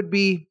 I would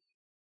be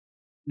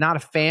not a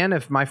fan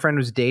if my friend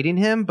was dating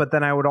him, but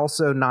then I would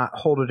also not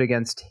hold it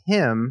against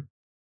him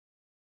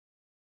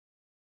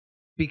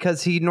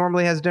because he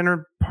normally has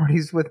dinner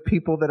parties with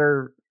people that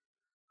are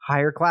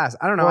higher class.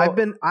 I don't know.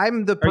 Well,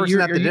 I'm the person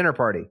at the dinner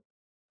party.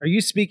 Are you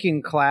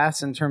speaking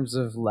class in terms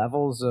of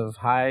levels of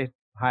high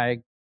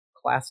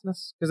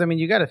classness? Because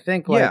you got to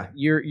think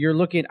you're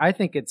looking. I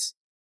think it's.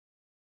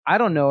 I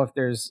don't know if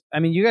there's.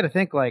 You got to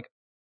think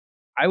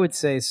I would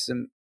say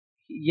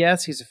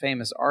yes, he's a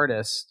famous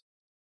artist.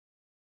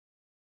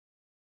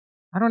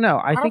 I don't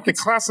know. I don't think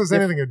class has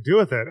anything to do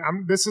with it.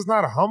 This is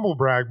not a humble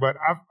brag, but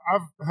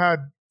I've had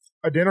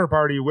a dinner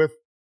party with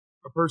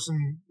a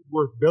person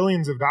worth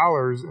billions of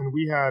dollars, and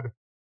we had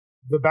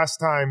the best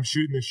time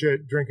shooting the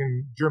shit,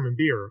 drinking German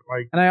beer.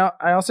 And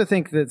I also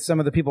think that some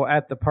of the people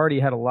at the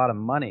party had a lot of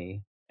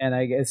money,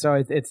 and so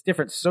it's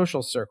different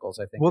social circles.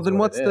 I think. Well, then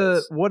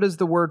what is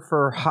the word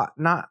for hot?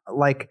 Not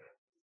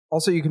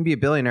also, you can be a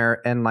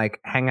billionaire and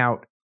hang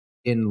out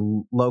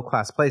in low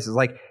class places.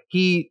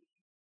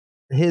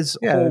 His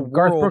whole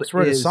Garth world Brooks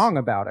wrote a song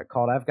about it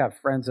called "I've Got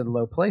Friends in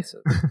Low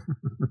Places."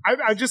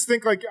 I just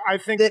think I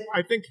think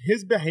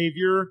his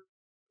behavior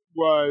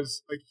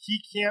was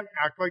he can't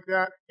act like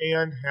that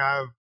and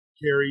have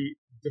Carrie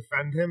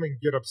defend him and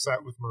get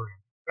upset with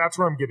Miranda. That's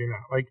what I'm getting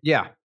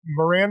at.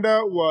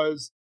 Miranda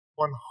was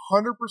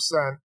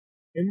 100%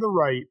 in the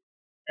right,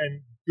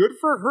 and good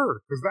for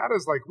her, because that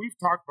is we've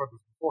talked about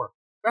this before.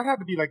 That had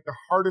to be the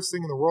hardest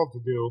thing in the world to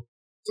do,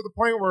 to the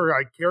point where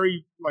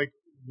Carrie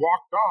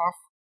walked off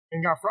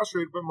and got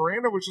frustrated, but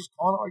Miranda was just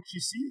calling it she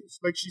sees,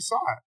 she saw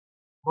it.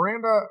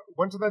 Miranda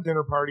went to that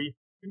dinner party,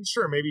 and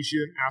sure, maybe she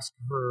didn't ask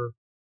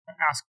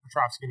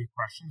Petrovsky any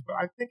questions, but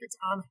I think it's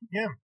on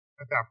him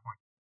at that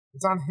point.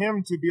 It's on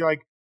him to be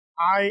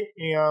I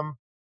am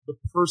the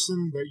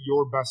person that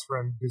your best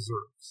friend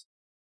deserves.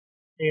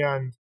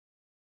 And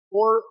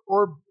or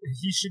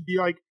he should be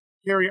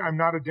Carrie, I'm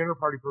not a dinner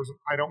party person.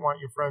 I don't want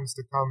your friends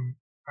to come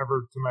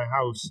ever to my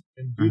house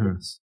and do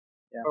this.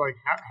 Yeah. But like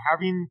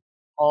having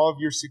all of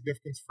your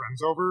significant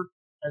friends over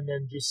and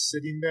then just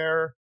sitting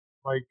there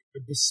like a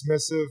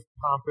dismissive,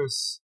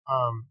 pompous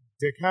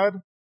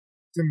dickhead,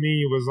 to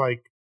me was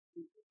like,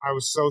 I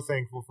was so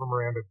thankful for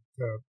Miranda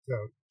to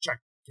check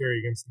Carrie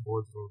against the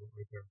boards a little bit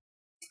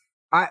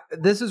right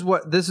there. This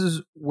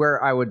is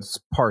where I would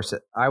parse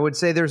it. I would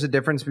say there's a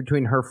difference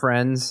between her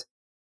friends.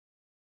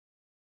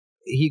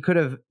 He could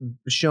have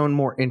shown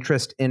more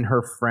interest in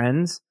her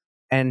friends,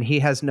 and he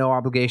has no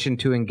obligation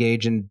to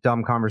engage in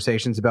dumb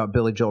conversations about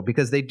Billy Joel,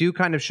 because they do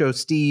kind of show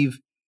Steve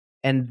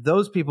and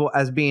those people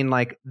as being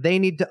like, they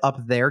need to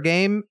up their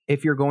game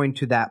if you're going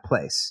to that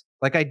place.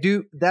 Like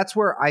that's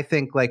where I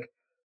think like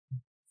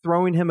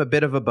throwing him a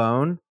bit of a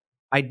bone.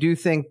 I do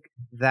think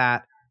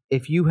that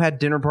if you had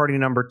dinner party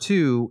number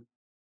 2,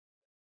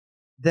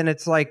 then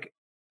it's like,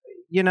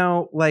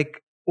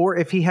 like, or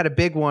if he had a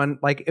big one,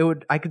 like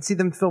I could see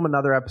them film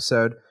another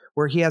episode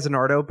where he has an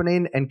art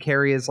opening and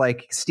Carrie is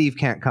like, Steve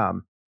can't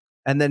come.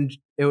 And then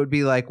it would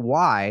be like,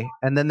 why?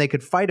 And then they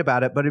could fight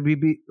about it, but it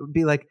would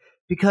be like,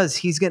 because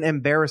he's going to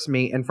embarrass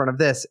me in front of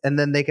this. And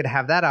then they could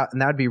have that out,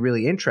 and that would be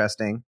really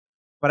interesting.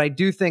 But I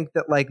do think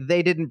that like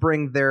they didn't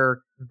bring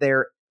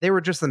they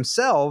were just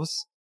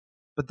themselves,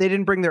 but they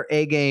didn't bring their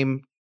A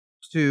game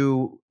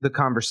to the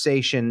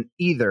conversation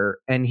either.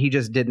 And he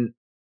just didn't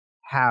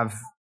have,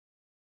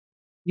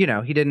 he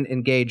didn't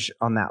engage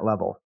on that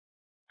level.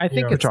 I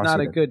think it's not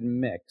a good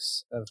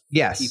mix of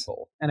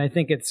people. And I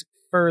think it's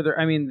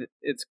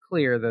it's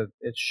clear that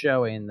it's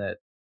showing that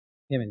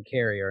him and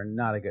Carrie are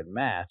not a good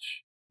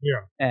match.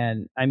 Yeah.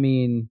 And I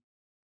mean,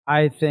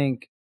 I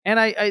think, and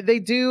they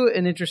do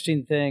an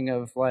interesting thing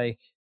of like,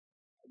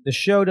 the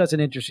show does an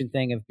interesting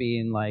thing of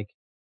being like,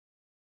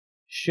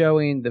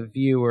 showing the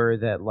viewer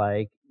that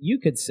like, you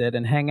could sit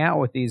and hang out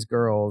with these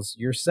girls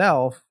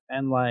yourself,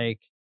 and like,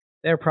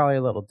 they're probably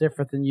a little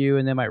different than you,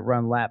 and they might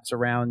run laps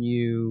around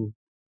you,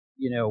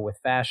 with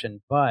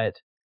fashion, but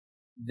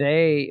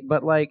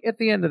like at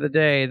the end of the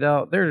day,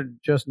 they're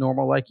just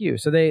normal like you.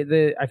 So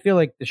I feel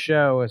like the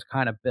show is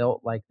kind of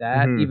built like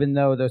that, even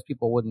though those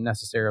people wouldn't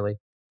necessarily,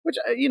 which,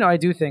 I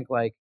do think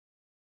like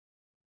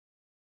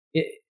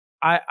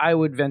I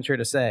would venture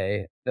to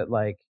say that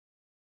like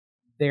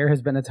there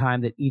has been a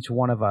time that each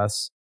one of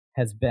us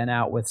has been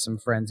out with some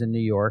friends in New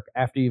York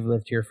after you've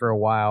lived here for a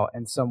while,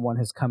 and someone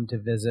has come to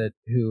visit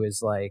who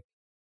is like,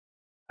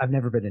 I've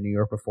never been to New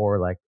York before,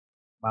 like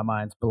my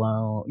mind's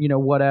blown,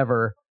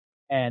 whatever.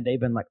 And they've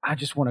been like, I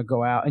just want to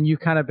go out. And you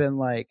kind of been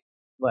like,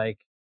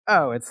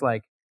 oh, it's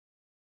like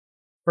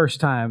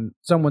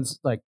someone's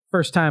like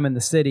first time in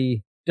the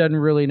city, doesn't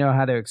really know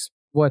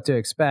what to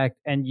expect.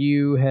 And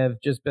you have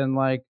just been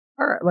like,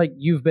 all right, like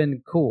you've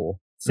been cool.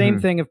 Same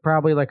thing of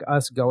probably like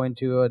us going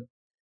to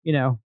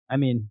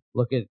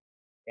look at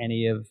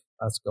any of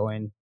us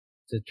going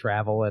to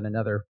travel in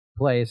another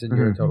place and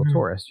you're a total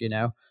tourist,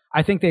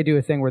 I think they do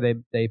a thing where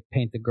they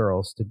paint the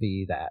girls to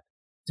be that.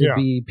 To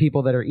be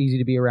people that are easy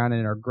to be around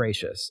and are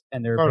gracious,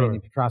 and they're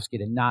painting Petrovsky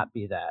to not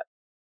be that.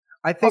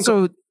 I think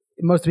also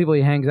most of the people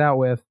he hangs out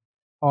with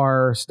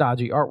are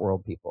stodgy art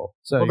world people.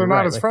 So they're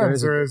not his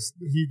friends.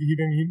 He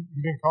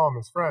didn't call them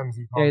his friends.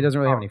 He doesn't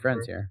really have any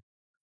friends here.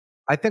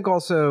 I think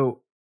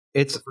also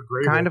it's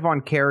kind of on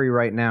Carrie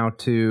right now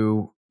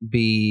to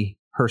be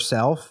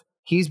herself.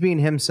 He's being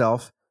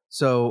himself,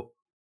 so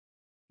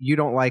you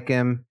don't like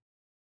him.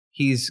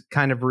 He's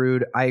kind of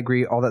rude. I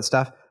agree, all that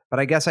stuff. But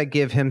I guess I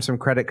give him some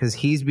credit because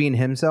he's being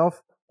himself,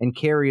 and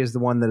Carrie is the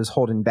one that is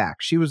holding back.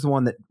 She was the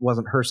one that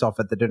wasn't herself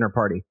at the dinner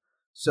party.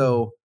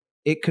 So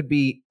it could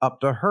be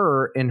up to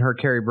her in her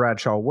Carrie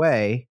Bradshaw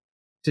way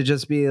to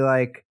just be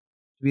like,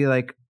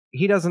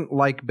 he doesn't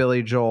like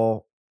Billy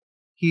Joel.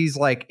 He's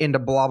like into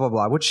blah, blah,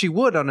 blah, which she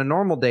would on a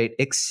normal date,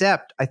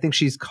 except I think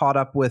she's caught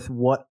up with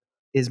what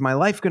is my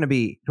life going to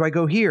be? Do I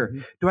go here?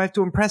 Do I have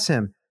to impress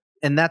him?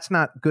 And that's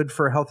not good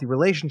for a healthy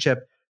relationship.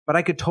 But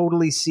I could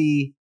totally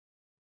see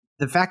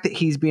the fact that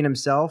he's being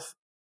himself,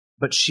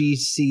 but she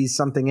sees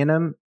something in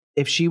him.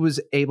 If she was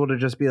able to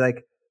just be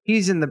like,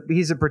 he's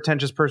a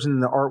pretentious person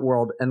in the art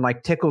world, and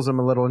like tickles him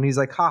a little, and he's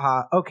like,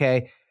 haha,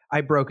 okay,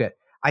 I broke it.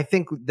 I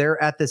think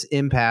they're at this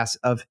impasse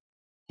of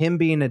him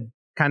being a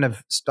kind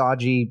of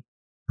stodgy,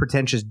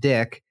 pretentious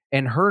dick,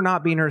 and her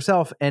not being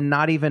herself and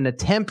not even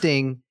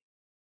attempting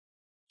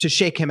to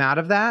shake him out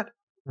of that.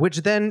 Which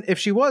then, if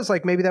she was,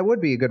 like, maybe that would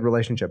be a good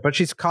relationship. But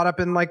she's caught up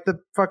in like the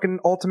fucking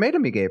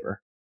ultimatum he gave her.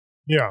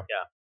 Yeah.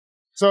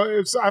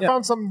 So I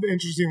found something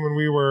interesting when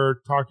we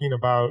were talking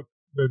about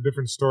the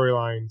different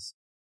storylines.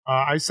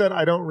 I said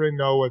I don't really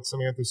know what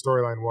Samantha's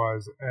storyline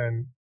was,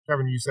 and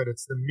Kevin, you said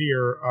it's the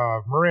mirror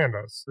of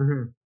Miranda's.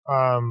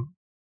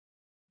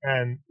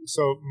 And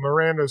so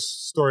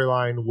Miranda's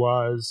storyline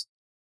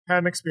had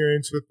an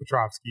experience with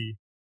Petrovsky,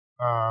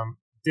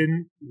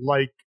 didn't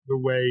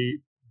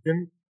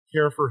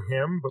care for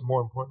him, but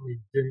more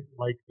importantly, didn't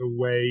like the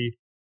way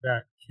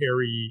that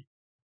Carrie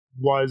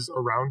was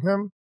around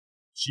him.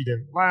 She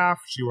didn't laugh.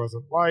 She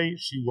wasn't light.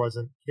 She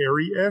wasn't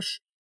Carrie-ish.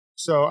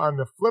 So on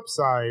the flip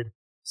side,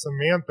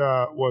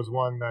 Samantha was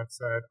one that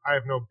said, I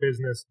have no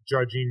business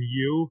judging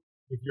you.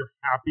 If you're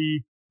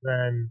happy,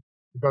 then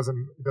it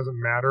doesn't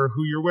matter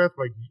who you're with.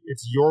 Like,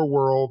 it's your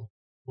world.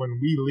 When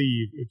we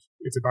leave,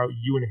 it's about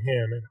you and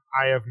him, and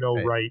I have no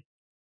right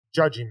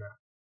judging that.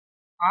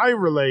 I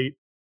relate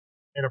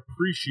and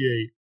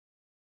appreciate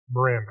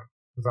Miranda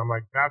because I'm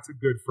like, that's a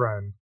good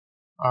friend.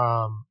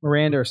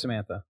 Miranda or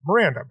Samantha?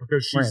 Miranda,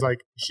 because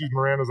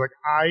Miranda's like,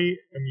 I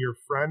am your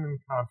friend and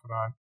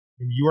confidant,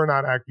 and you are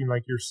not acting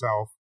like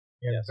yourself,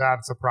 and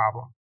that's a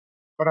problem.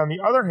 But on the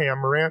other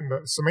hand,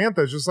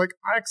 Samantha is just like,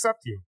 I accept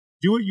you.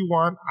 Do what you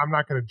want. I'm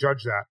not going to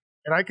judge that.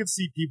 And I could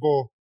see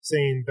people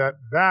saying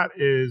that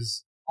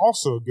is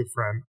also a good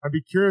friend. I'd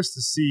be curious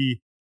to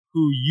see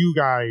who you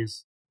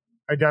guys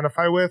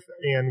identify with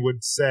and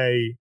would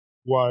say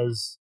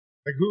was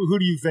like, who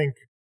do you think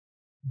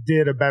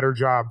did a better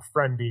job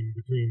friending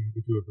between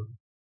the two of them?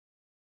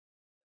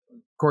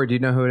 Corey, do you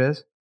know who it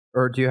is?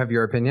 Or do you have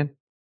your opinion?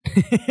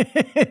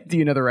 Do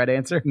you know the right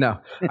answer? No.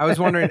 I was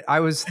wondering, I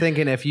was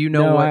thinking if you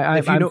know what.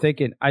 I'm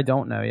thinking, I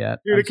don't know yet.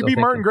 Dude, it could be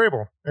Martin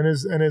Grable and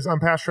his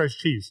unpasteurized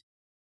cheese.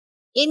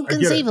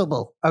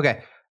 Inconceivable.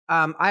 Okay.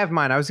 I have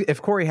mine.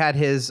 If Corey had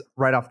his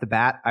right off the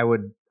bat, I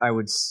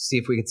would see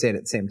if we could say it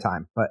at the same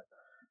time. But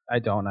I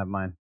don't have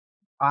mine.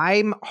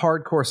 I'm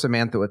hardcore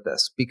Samantha with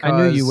this because I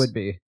knew you would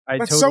be.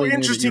 That's totally so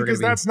interesting because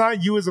that's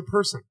not you as a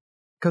person.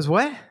 Because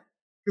what?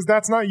 Because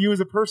that's not you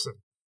as a person.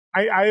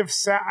 I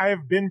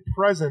have been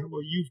present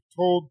where you've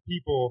told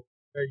people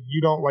that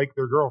you don't like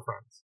their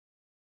girlfriends.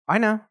 I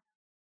know.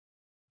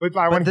 But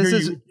I want to hear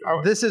you.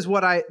 This is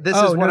what I.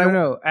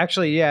 No.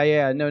 Actually,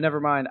 yeah. No, never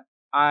mind.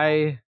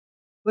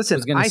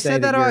 Listen, I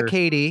said that about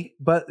Katie,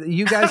 but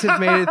you guys have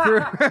made it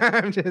through.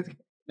 I'm just...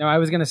 No, I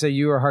was going to say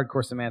you are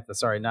hardcore Samantha.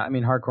 Sorry,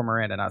 hardcore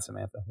Miranda, not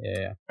Samantha.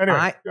 Yeah.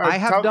 Anyway, I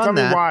have done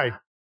that. Tell me why.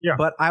 Yeah,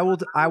 but I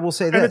will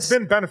say and this. It's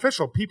been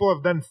beneficial. People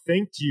have then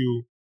thanked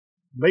you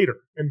later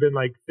and been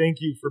like, "Thank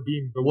you for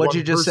being the." What'd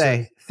you just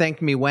say?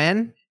 Thanked me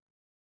when?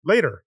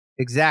 Later.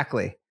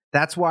 Exactly.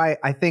 That's why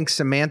I think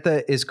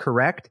Samantha is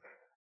correct.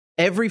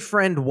 Every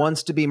friend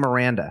wants to be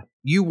Miranda.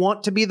 You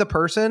want to be the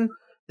person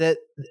that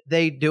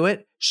they do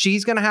it.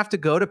 She's going to have to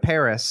go to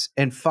Paris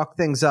and fuck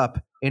things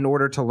up in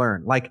order to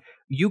learn. Like,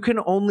 you can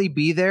only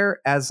be there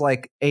as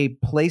like a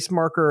place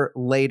marker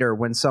later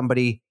when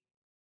somebody,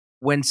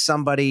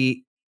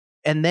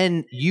 and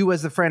then you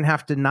as the friend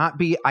have to not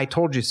be, I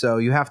told you so.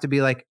 You have to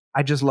be like,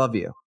 I just love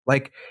you.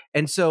 Like,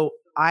 and so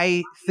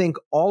I think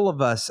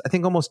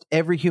almost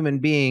every human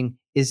being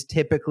is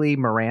typically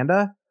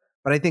Miranda,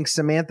 but I think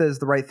Samantha is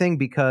the right thing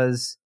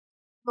because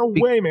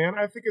way, man.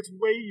 I think it's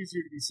way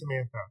easier to be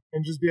Samantha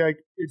and just be like,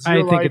 it's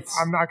your life.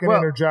 I'm not going to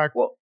interject.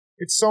 Well,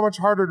 it's so much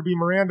harder to be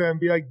Miranda and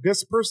be like,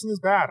 this person is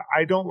bad.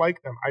 I don't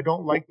like them. I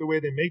don't like the way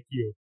they make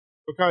you.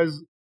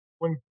 Because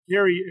when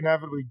Carrie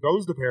inevitably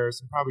goes to Paris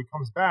and probably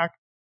comes back,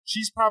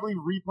 she's probably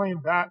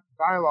replaying that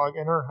dialogue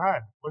in her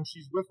head when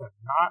she's with him.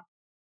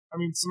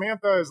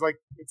 Samantha is like,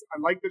 I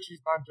like that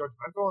she's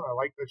non-judgmental and I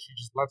like that she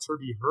just lets her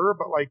be her.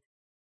 But like,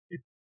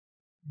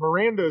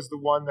 Miranda is the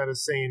one that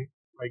is saying,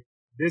 like,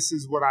 this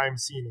is what I'm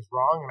seeing is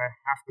wrong, and I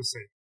have to say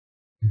it.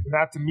 And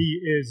that to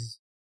me is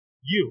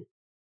you.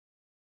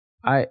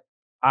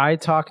 I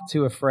talked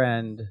to a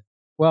friend.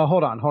 Well,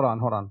 hold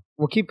on.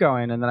 We'll keep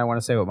going, and then I want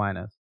to say what mine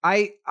is.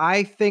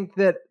 I think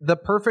that the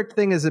perfect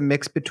thing is a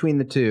mix between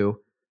the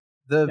two.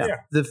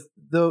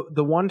 The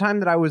one time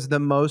that I was the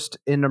most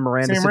in a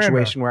Miranda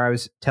situation where I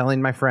was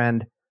telling my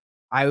friend,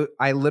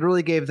 I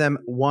literally gave them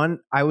one.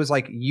 I was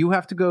like, you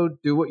have to go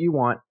do what you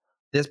want.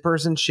 This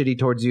person's shitty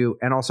towards you.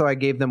 And also I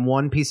gave them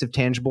one piece of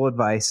tangible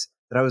advice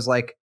that I was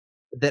like,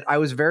 that I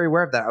was very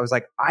aware of that. I was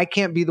like, I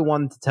can't be the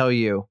one to tell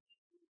you,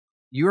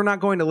 you're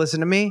not going to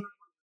listen to me.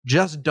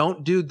 Just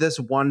don't do this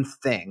one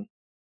thing.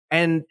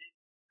 And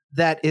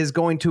that is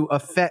going to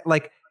affect,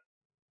 like,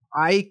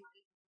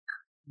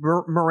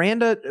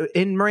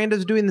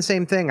 Miranda's doing the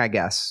same thing, I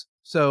guess.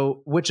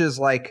 So, which is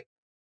like,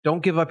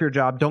 don't give up your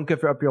job. Don't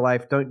give up your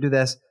life. Don't do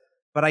this.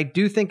 But I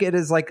do think it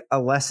is like a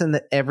lesson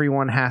that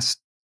everyone has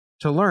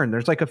to learn.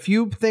 There's like a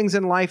few things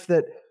in life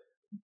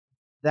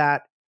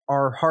that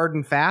are hard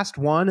and fast.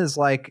 One is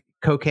like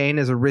cocaine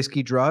is a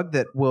risky drug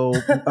that will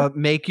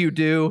make you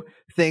do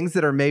things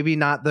that are maybe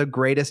not the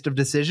greatest of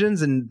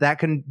decisions, and that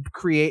can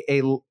create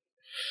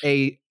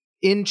a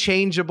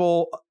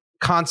inchangeable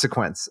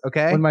consequence.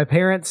 Okay. When my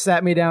parents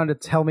sat me down to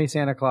tell me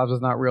Santa Claus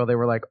was not real, they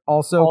were like,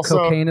 also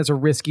cocaine is a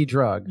risky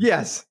drug.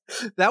 Yes.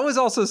 That was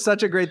also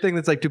such a great thing.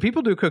 That's like, do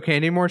people do cocaine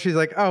anymore? She's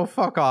like, oh,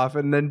 fuck off.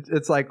 And then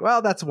it's like,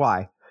 well, that's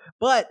why.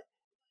 But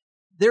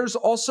there's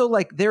also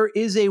like, there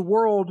is a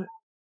world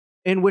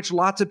in which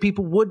lots of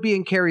people would be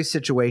in Carrie's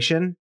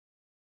situation.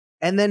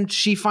 And then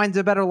she finds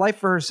a better life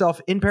for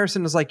herself in Paris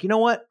and is like, you know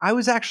what? I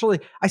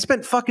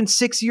spent fucking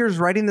 6 years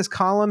writing this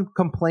column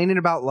complaining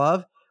about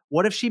love.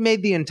 What if she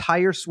made the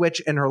entire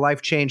switch and her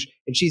life changed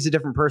and she's a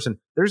different person?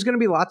 There's going to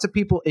be lots of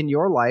people in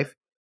your life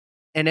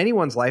and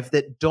anyone's life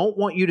that don't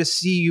want you to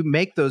see you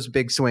make those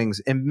big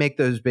swings and make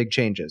those big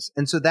changes.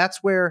 And so that's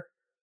where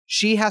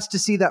she has to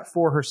see that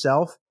for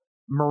herself.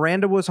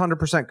 Miranda was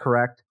 100%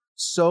 correct.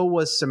 So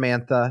was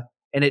Samantha.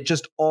 And it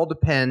just all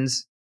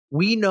depends.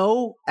 We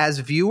know as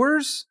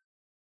viewers,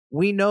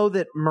 we know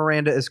that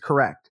Miranda is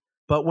correct.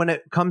 But when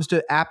it comes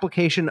to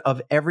application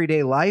of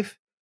everyday life,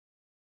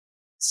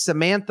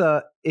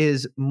 Samantha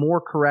is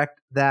more correct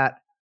that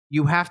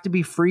you have to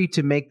be free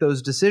to make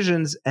those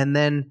decisions and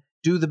then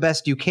do the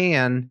best you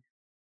can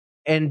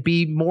and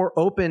be more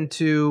open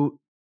to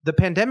the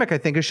pandemic. I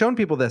think has shown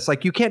people this.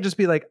 Like, you can't just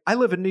be like, I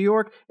live in New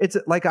York. It's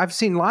like, I've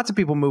seen lots of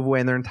people move away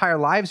and their entire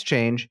lives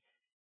change.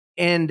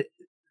 And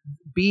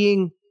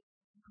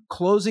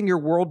closing your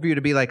worldview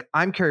to be like,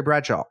 I'm Carrie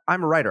Bradshaw,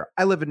 I'm a writer,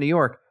 I live in New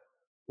York.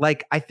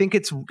 Like, I think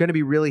it's going to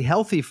be really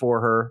healthy for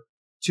her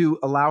to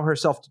allow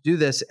herself to do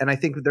this. And I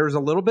think there's a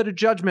little bit of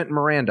judgment in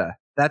Miranda.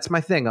 That's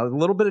my thing. A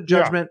little bit of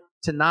judgment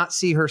to not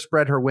see her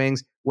spread her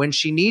wings when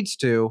she needs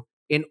to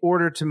in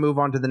order to move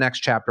on to the next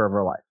chapter of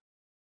her life.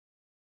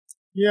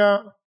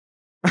 Yeah.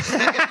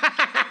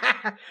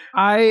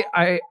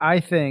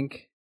 I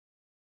think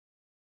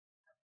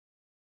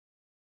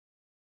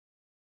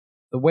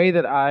the way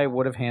that I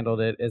would have handled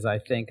it is I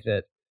think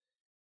that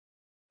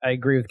I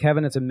agree with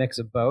Kevin. It's a mix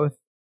of both.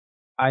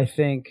 I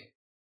think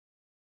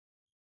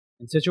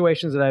in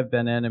situations that I've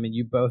been in, I mean,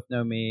 you both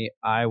know me,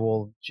 I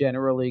will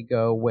generally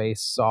go way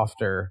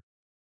softer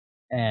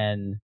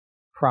and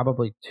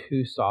probably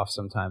too soft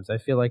sometimes. I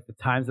feel like the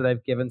times that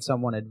I've given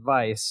someone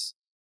advice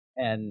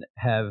and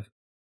have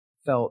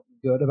felt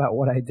good about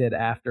what I did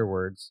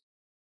afterwards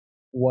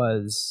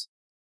was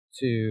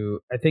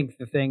I think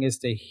the thing is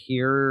to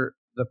hear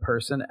the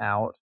person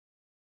out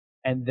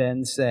and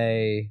then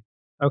say,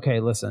 okay,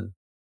 listen,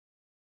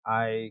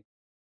 I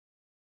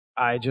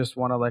just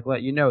want to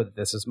let you know that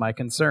this is my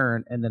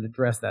concern, and then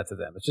address that to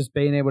them. It's just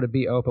being able to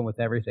be open with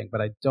everything.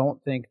 But I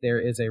don't think there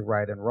is a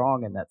right and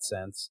wrong in that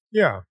sense.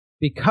 Yeah.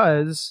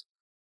 Because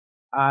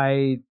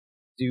I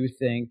do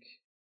think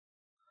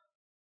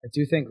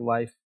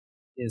life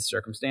is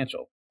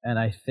circumstantial. And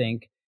I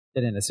think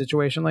that in a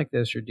situation like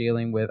this, you're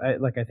dealing with,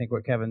 I think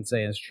what Kevin's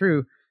saying is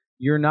true.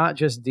 You're not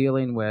just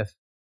dealing with,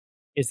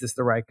 is this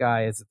the right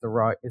guy? Is it the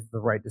right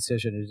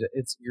decision?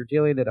 You're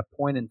dealing at a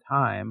point in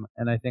time.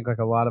 And I think like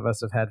a lot of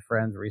us have had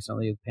friends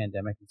recently with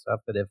pandemic and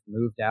stuff that have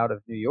moved out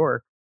of New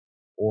York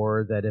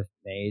or that have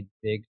made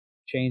big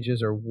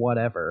changes or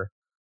whatever.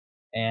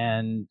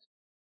 And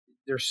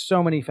there's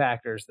so many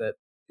factors that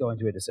go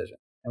into a decision.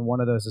 And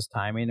one of those is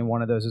timing and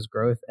one of those is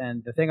growth.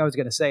 And the thing I was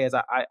going to say is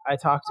I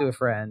talked to a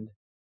friend.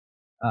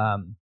 I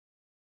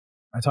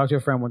talked to a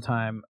friend one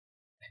time.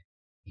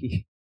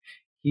 He's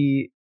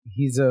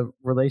a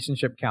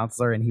relationship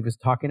counselor, and he was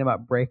talking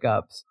about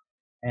breakups,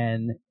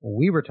 and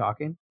we were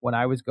talking when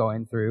I was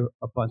going through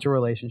a bunch of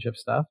relationship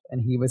stuff,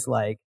 and he was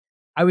like,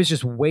 I was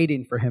just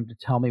waiting for him to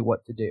tell me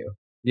what to do.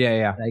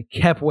 Yeah. And I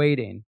kept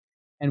waiting,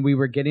 and we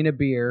were getting a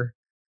beer,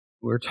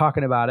 we were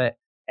talking about it,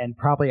 and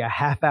probably a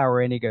half hour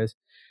in, he goes,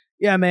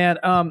 yeah, man,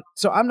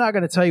 so I'm not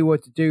going to tell you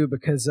what to do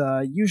because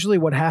usually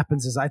what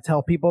happens is I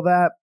tell people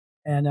that,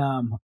 and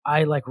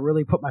I like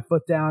really put my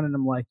foot down, and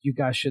I'm like, you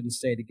guys shouldn't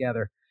stay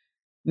together.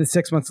 And then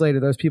 6 months later,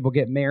 those people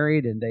get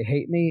married and they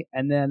hate me.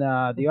 And then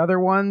the other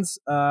ones,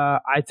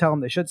 I tell them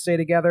they should stay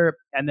together,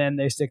 and then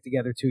they stick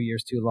together 2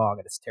 years too long,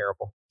 and it's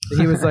terrible.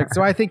 And he was like,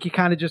 so I think you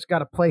kind of just got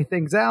to play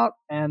things out.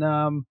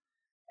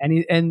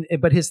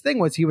 But his thing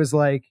was, he was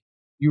like,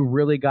 you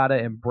really got to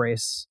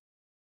embrace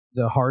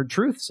the hard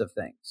truths of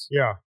things.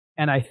 Yeah.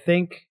 And I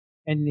think,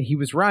 and he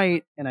was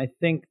right. And I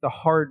think the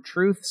hard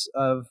truths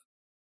of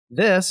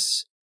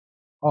this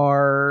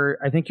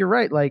I think you're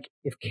right. Like,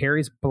 if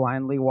Carrie's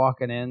blindly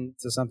walking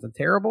into something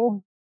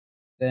terrible,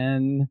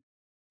 then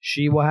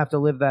she will have to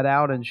live that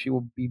out, and she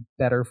will be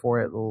better for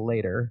it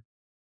later.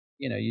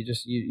 You know,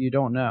 you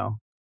don't know.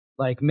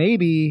 Like,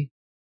 maybe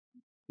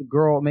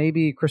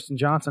Kristen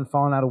Johnson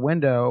falling out a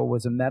window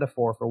was a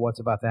metaphor for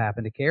what's about to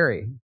happen to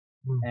Carrie.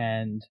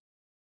 And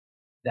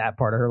that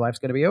part of her life's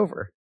going to be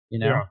over. You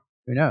know, Yeah.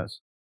 Who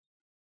knows?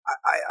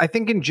 I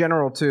think in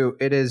general too,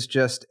 it is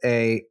just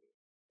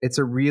it's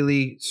a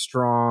really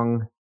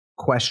strong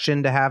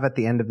question to have at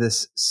the end of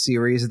this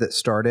series that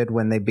started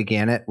when they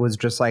began it, was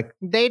just like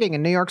dating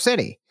in New York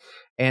City.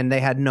 And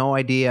they had no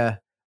idea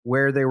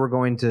where they were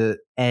going to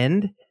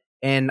end.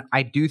 And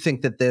I do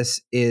think that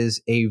this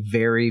is a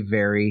very,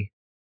 very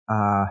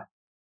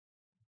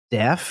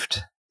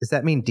deft. Does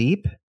that mean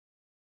deep?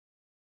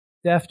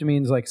 Deft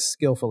means like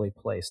skillfully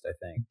placed, I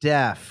think.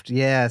 Deft,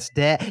 yes.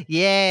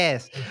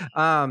 Yes.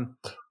 It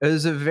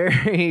was a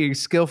very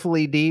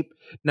skillfully deep.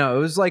 No, it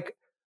was like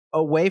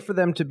a way for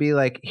them to be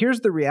like,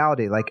 here's the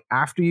reality. Like,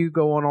 after you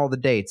go on all the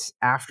dates,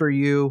 after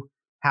you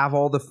have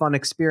all the fun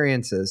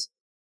experiences,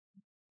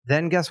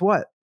 then guess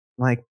what?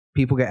 Like,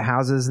 people get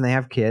houses and they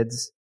have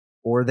kids,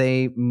 or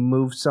they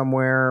move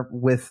somewhere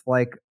with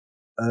like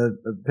a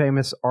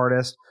famous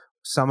artist.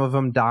 Some of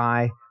them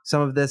die.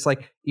 Some of this,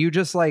 like, you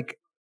just like,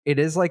 it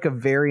is like a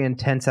very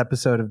intense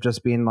episode of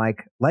just being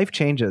like, life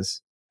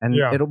changes, and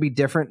it'll be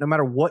different no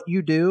matter what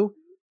you do.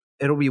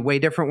 It'll be way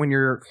different when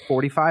you're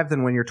 45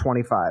 than when you're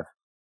 25.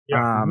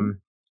 Yeah.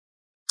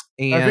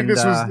 And I think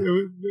this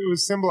it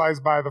was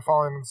symbolized by the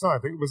falling of the sun. I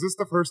think was this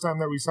the first time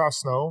that we saw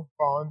snow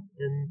falling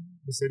in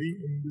the city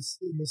in this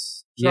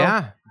show?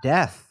 Yeah,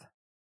 death.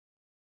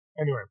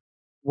 Anyway,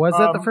 Was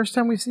that the first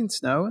time we've seen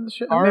snow in the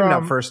show? Maybe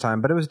not first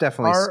time, but it was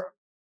definitely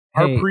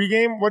our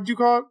pregame. What'd you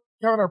call it,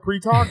 Kevin? Our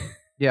pre-talk.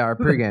 Yeah, our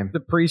pregame. The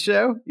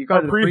pre-show. You call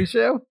it the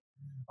pre-show?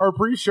 Our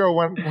pre-show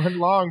went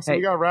long, so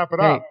we gotta wrap it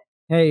up.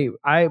 Hey,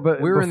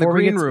 but we were in the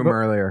green room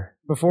earlier.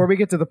 Before we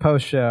get to the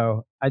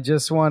post-show, I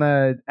just want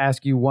to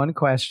ask you one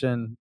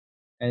question,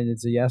 and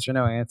it's a yes or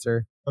no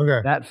answer.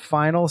 Okay. That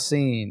final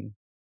scene,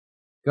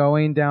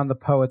 going down the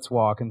Poets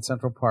Walk in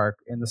Central Park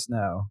in the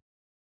snow,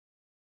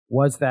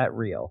 was that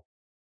real?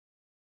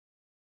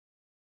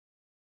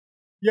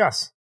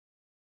 Yes.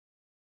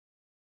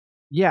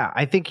 Yeah,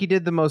 I think he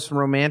did the most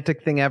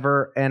romantic thing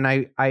ever, and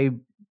I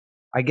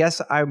guess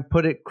I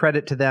put it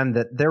credit to them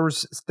that there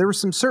was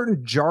some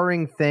certain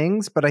jarring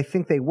things, but I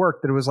think they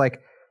worked. That it was like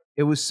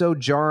it was so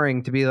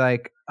jarring to be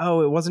like,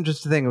 oh, it wasn't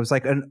just a thing. It was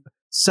like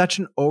such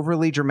an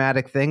overly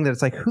dramatic thing that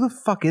it's like, who the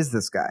fuck is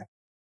this guy?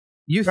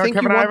 You think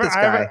Kevin, you want this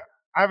guy?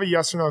 I have a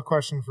yes or no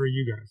question for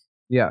you guys.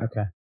 Yeah.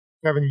 Okay.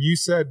 Kevin, you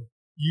said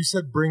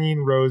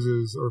bringing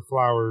roses or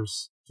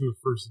flowers to a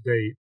first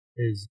date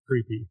is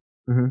creepy.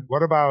 Mm-hmm.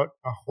 What about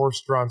a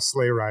horse-drawn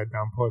sleigh ride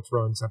down Poets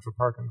Road in Central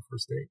Park on the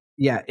first date?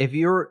 Yeah, if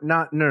you're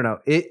not, no.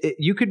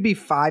 You could be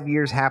 5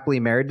 years happily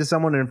married to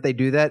someone, and if they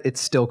do that,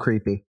 it's still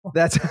creepy.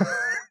 That's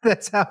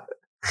how.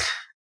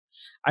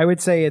 I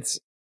would say it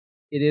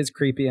is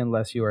creepy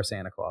unless you are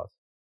Santa Claus.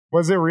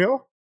 Was it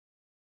real?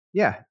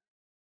 Yeah.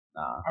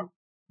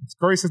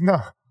 Corey says no.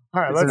 All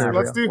right,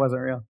 let's do.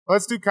 Wasn't real.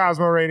 Let's do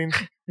Cosmo ratings.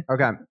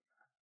 Okay.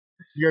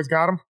 You guys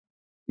got them?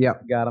 Yeah,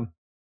 got them.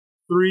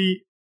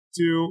 3,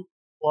 2,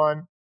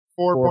 1.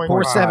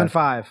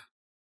 4.75.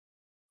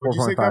 What'd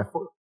you say,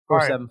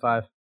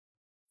 4.75.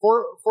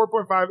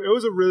 4.5. It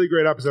was a really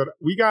great episode.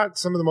 We got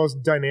some of the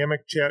most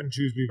dynamic chat and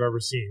chews we've ever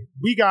seen.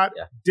 We got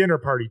dinner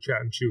party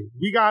chat and chew.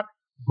 We got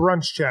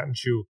brunch chat and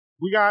chew.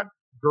 We got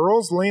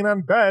girls laying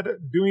on bed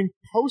doing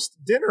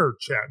post-dinner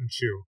chat and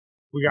chew.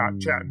 We got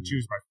chat and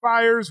chews by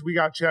fires. We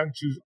got chat and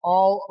chews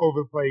all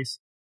over the place.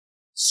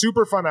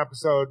 Super fun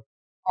episode.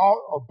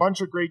 A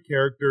bunch of great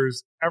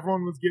characters.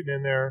 Everyone was getting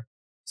in there,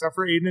 except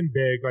for Aiden and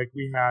Big. Like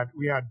we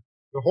had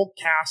the whole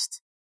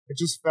cast. It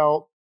just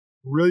felt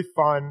really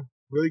fun,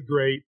 really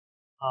great.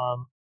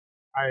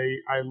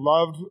 I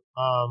loved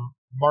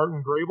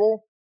Martin Grable.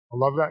 I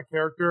love that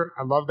character.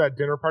 I love that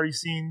dinner party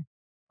scene.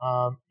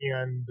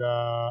 And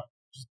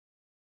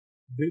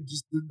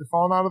just the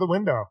falling out of the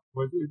window.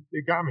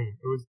 It got me.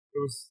 It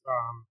was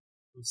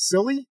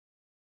silly,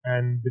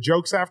 and the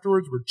jokes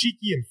afterwards were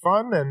cheeky and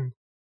fun, and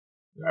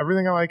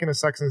everything I like in a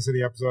Sex and the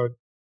City episode.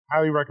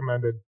 Highly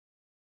recommended.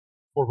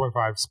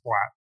 4.5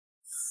 Splat.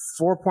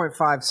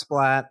 4.5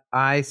 Splat.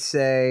 I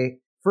say,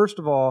 first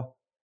of all,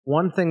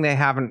 one thing they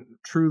haven't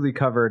truly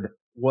covered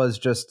was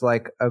just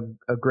like a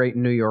great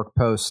New York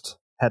Post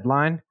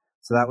headline.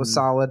 So that was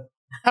solid.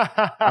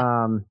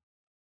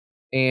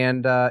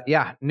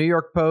 New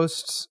York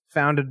Post,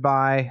 founded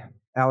by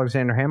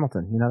Alexander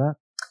Hamilton. You know that?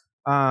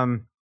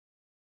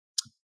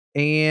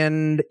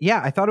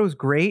 I thought it was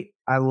great.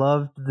 I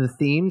loved the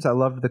themes. I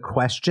loved the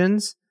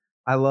questions.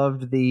 I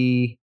loved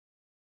the.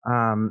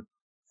 I'm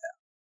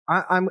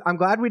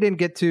glad we didn't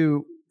get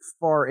too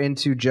far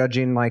into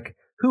judging like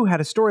who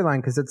had a storyline,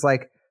 because it's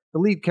like the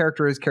lead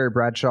character is Carrie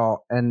Bradshaw,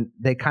 and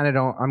they kind of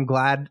don't. I'm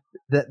glad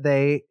that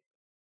they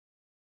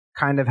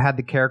kind of had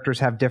the characters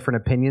have different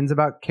opinions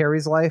about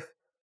Carrie's life.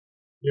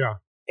 Yeah.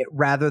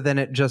 Rather than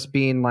it just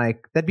being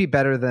like, that'd be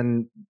better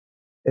than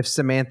if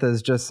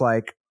Samantha's just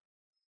like,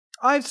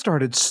 I've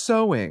started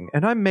sewing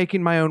and I'm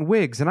making my own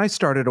wigs and I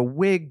started a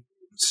wig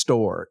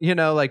store,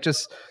 like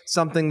just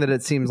something that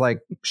it seems like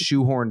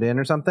shoehorned in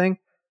or something.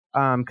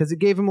 Because it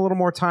gave him a little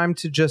more time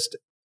to just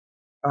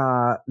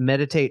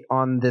meditate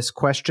on this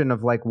question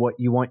of like what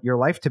you want your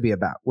life to be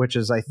about, which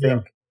is, I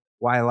think,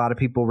 why a lot of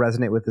people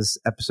resonate with this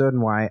episode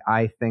and why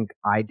I think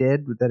I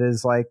did. That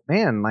is like,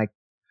 man, like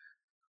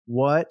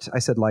what I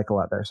said, like a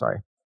lot there. Sorry.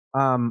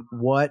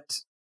 What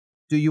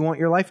do you want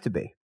your life to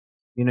be?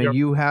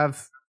 You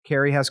have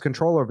Carrie has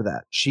control over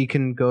that. She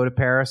can go to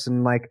Paris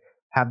and like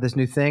have this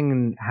new thing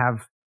and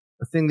have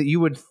a thing that you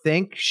would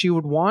think she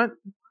would want.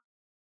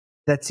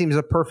 That seems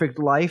a perfect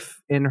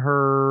life in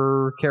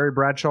her Carrie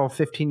Bradshaw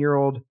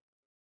 15-year-old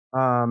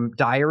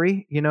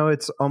diary.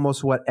 It's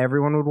almost what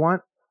everyone would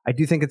want. I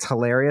do think it's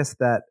hilarious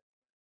that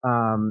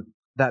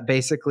that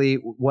basically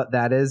what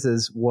that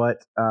is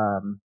what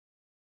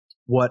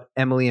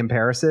Emily in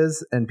Paris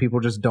is, and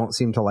people just don't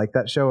seem to like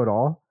that show at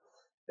all.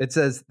 It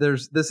says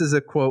this is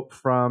a quote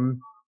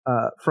from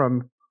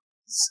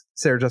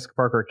Sarah Jessica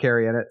Parker,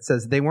 Carrie, and it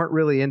says they weren't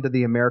really into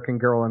the American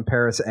Girl in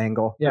Paris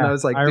angle. Yeah, and I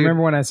was like, I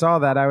remember when I saw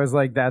that, I was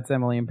like, that's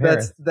Emily in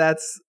Paris.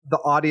 That's the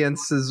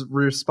audience's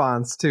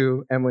response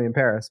to Emily in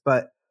Paris.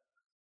 But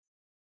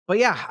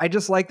yeah, I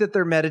just like that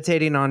they're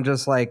meditating on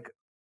just like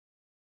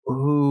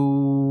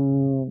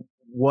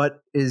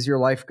what is your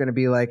life going to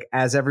be like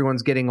as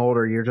everyone's getting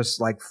older? You're just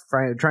like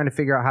trying to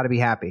figure out how to be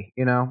happy,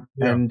 you know?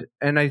 Yeah.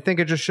 And I think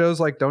it just shows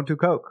like, don't do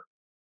coke.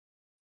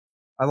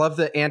 I love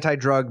the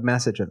anti-drug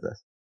message of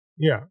this.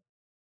 Yeah.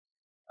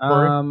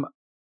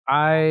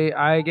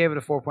 I gave it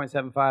a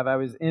 4.75. I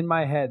was in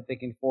my head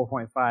thinking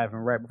 4.5,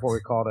 and right before we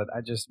called it,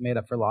 I just made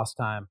up for lost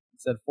time.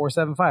 It said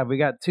 4.75. We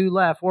got 2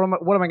 left. What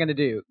am I going to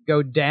do?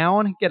 Go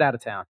down? Get out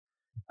of town.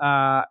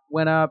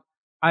 Went up.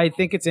 I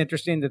think it's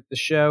interesting that the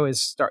show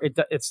is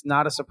it's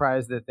not a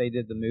surprise that they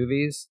did the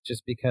movies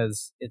just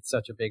because it's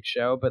such a big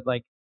show, but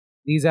like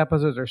these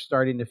episodes are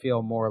starting to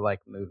feel more like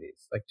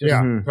movies. Like just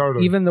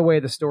totally. even the way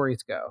the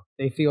stories go,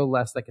 they feel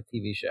less like a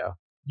TV show.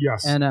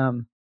 Yes.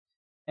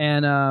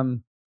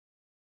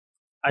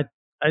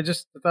 I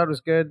just thought it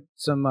was good.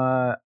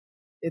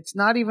 It's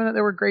not even that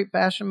there were great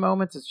fashion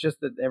moments. It's just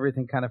that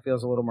everything kind of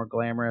feels a little more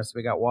glamorous.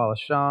 We got Wallace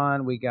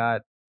Shawn. We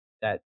got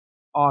that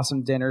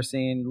awesome dinner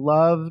scene.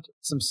 Loved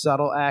some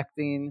subtle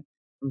acting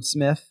from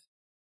Smith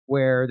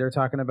where they're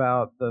talking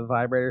about the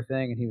vibrator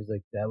thing, and he was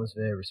like, "That was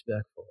very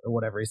respectful," or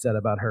whatever he said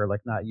about her,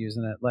 like not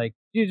using it. Like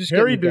you just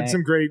Harry did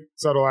some great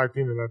subtle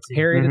acting in that scene.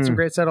 Harry did some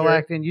great subtle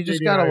acting. You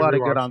just got a lot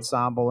of good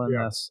ensemble in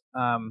this.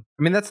 I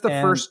mean, that's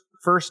the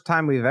first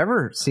time we've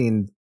ever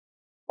seen.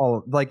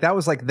 That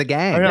was like the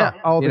gang. Oh, yeah.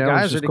 All the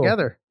guys are cool.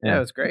 together. Yeah, it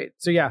was great.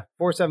 So yeah,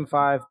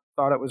 4.75.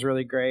 Thought it was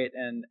really great,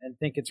 and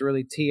think it's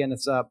really teeing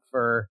us up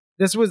for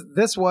this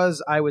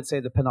was I would say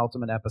the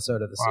penultimate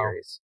episode of the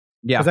series.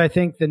 Yeah, because I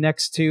think the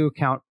next 2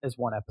 count as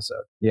one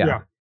episode. Yeah.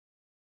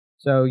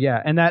 So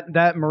yeah, and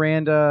that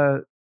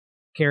Miranda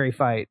Carrie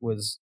fight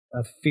was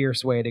a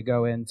fierce way to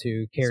go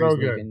into Carrie's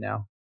leaving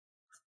now.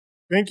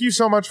 Thank you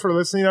so much for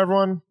listening,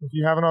 everyone. If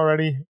you haven't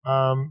already,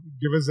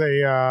 give us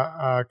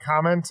a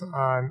comment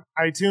on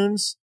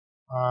iTunes.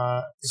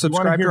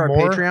 Subscribe to our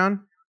Patreon.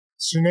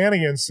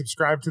 Shenanigans.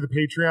 Subscribe to the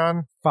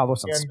Patreon. Follow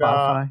us on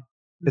Spotify.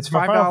 It's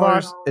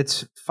 $5.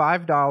 It's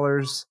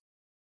 $5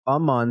 a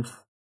month,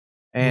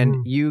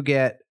 and you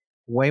get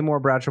way more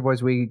Bradshaw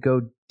Boys. We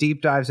go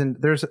deep dives in.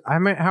 There's how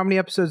many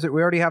episodes that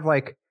we already have?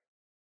 Like a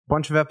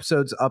bunch of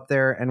episodes up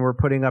there, and we're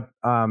putting up.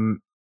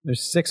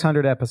 There's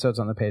 600 episodes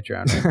on the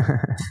Patreon.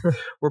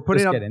 We're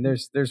putting up.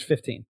 There's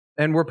 15,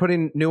 and we're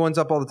putting new ones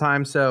up all the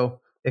time.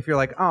 So if you're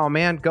like, oh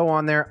man, go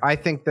on there. I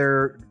think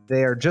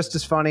they are just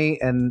as funny,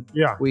 and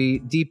we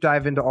deep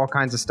dive into all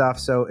kinds of stuff.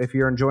 So if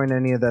you're enjoying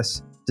any of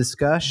this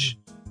discussion,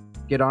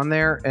 get on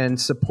there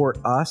and support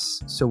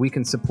us so we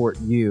can support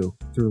you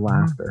through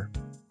laughter.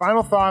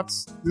 Final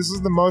thoughts. This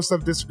is the most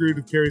I've disagreed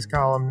with Carrie's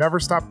column. Never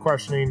stop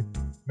questioning.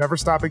 Never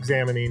stop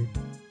examining.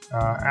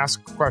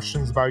 Ask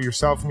questions about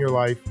yourself and your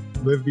life.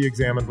 Live the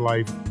examined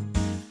life.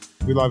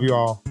 We love you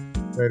all.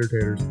 Later,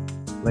 taters.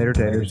 Later,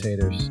 taters. Later,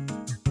 taters.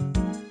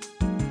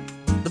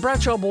 The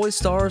Bradshaw Boys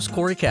stars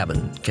Corey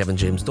Cabin, Kevin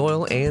James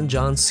Doyle, and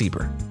John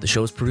Sieber. The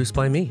show is produced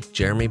by me,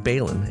 Jeremy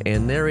Balin,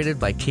 and narrated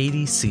by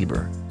Katie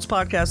Sieber. This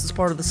podcast is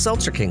part of the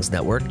Seltzer Kings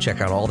Network.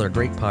 Check out all their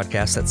great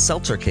podcasts at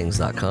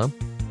seltzerkings.com.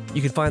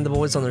 You can find the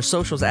boys on their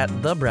socials at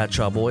The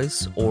Bradshaw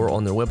Boys or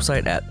on their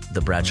website at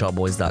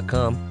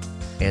thebradshawboys.com.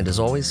 And as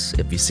always,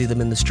 if you see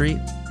them in the street,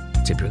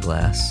 tip your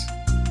glass.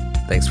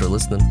 Thanks for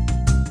listening.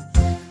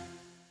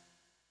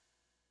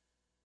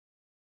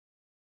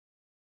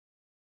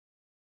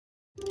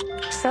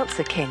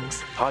 Seltzer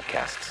Kings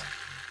podcasts.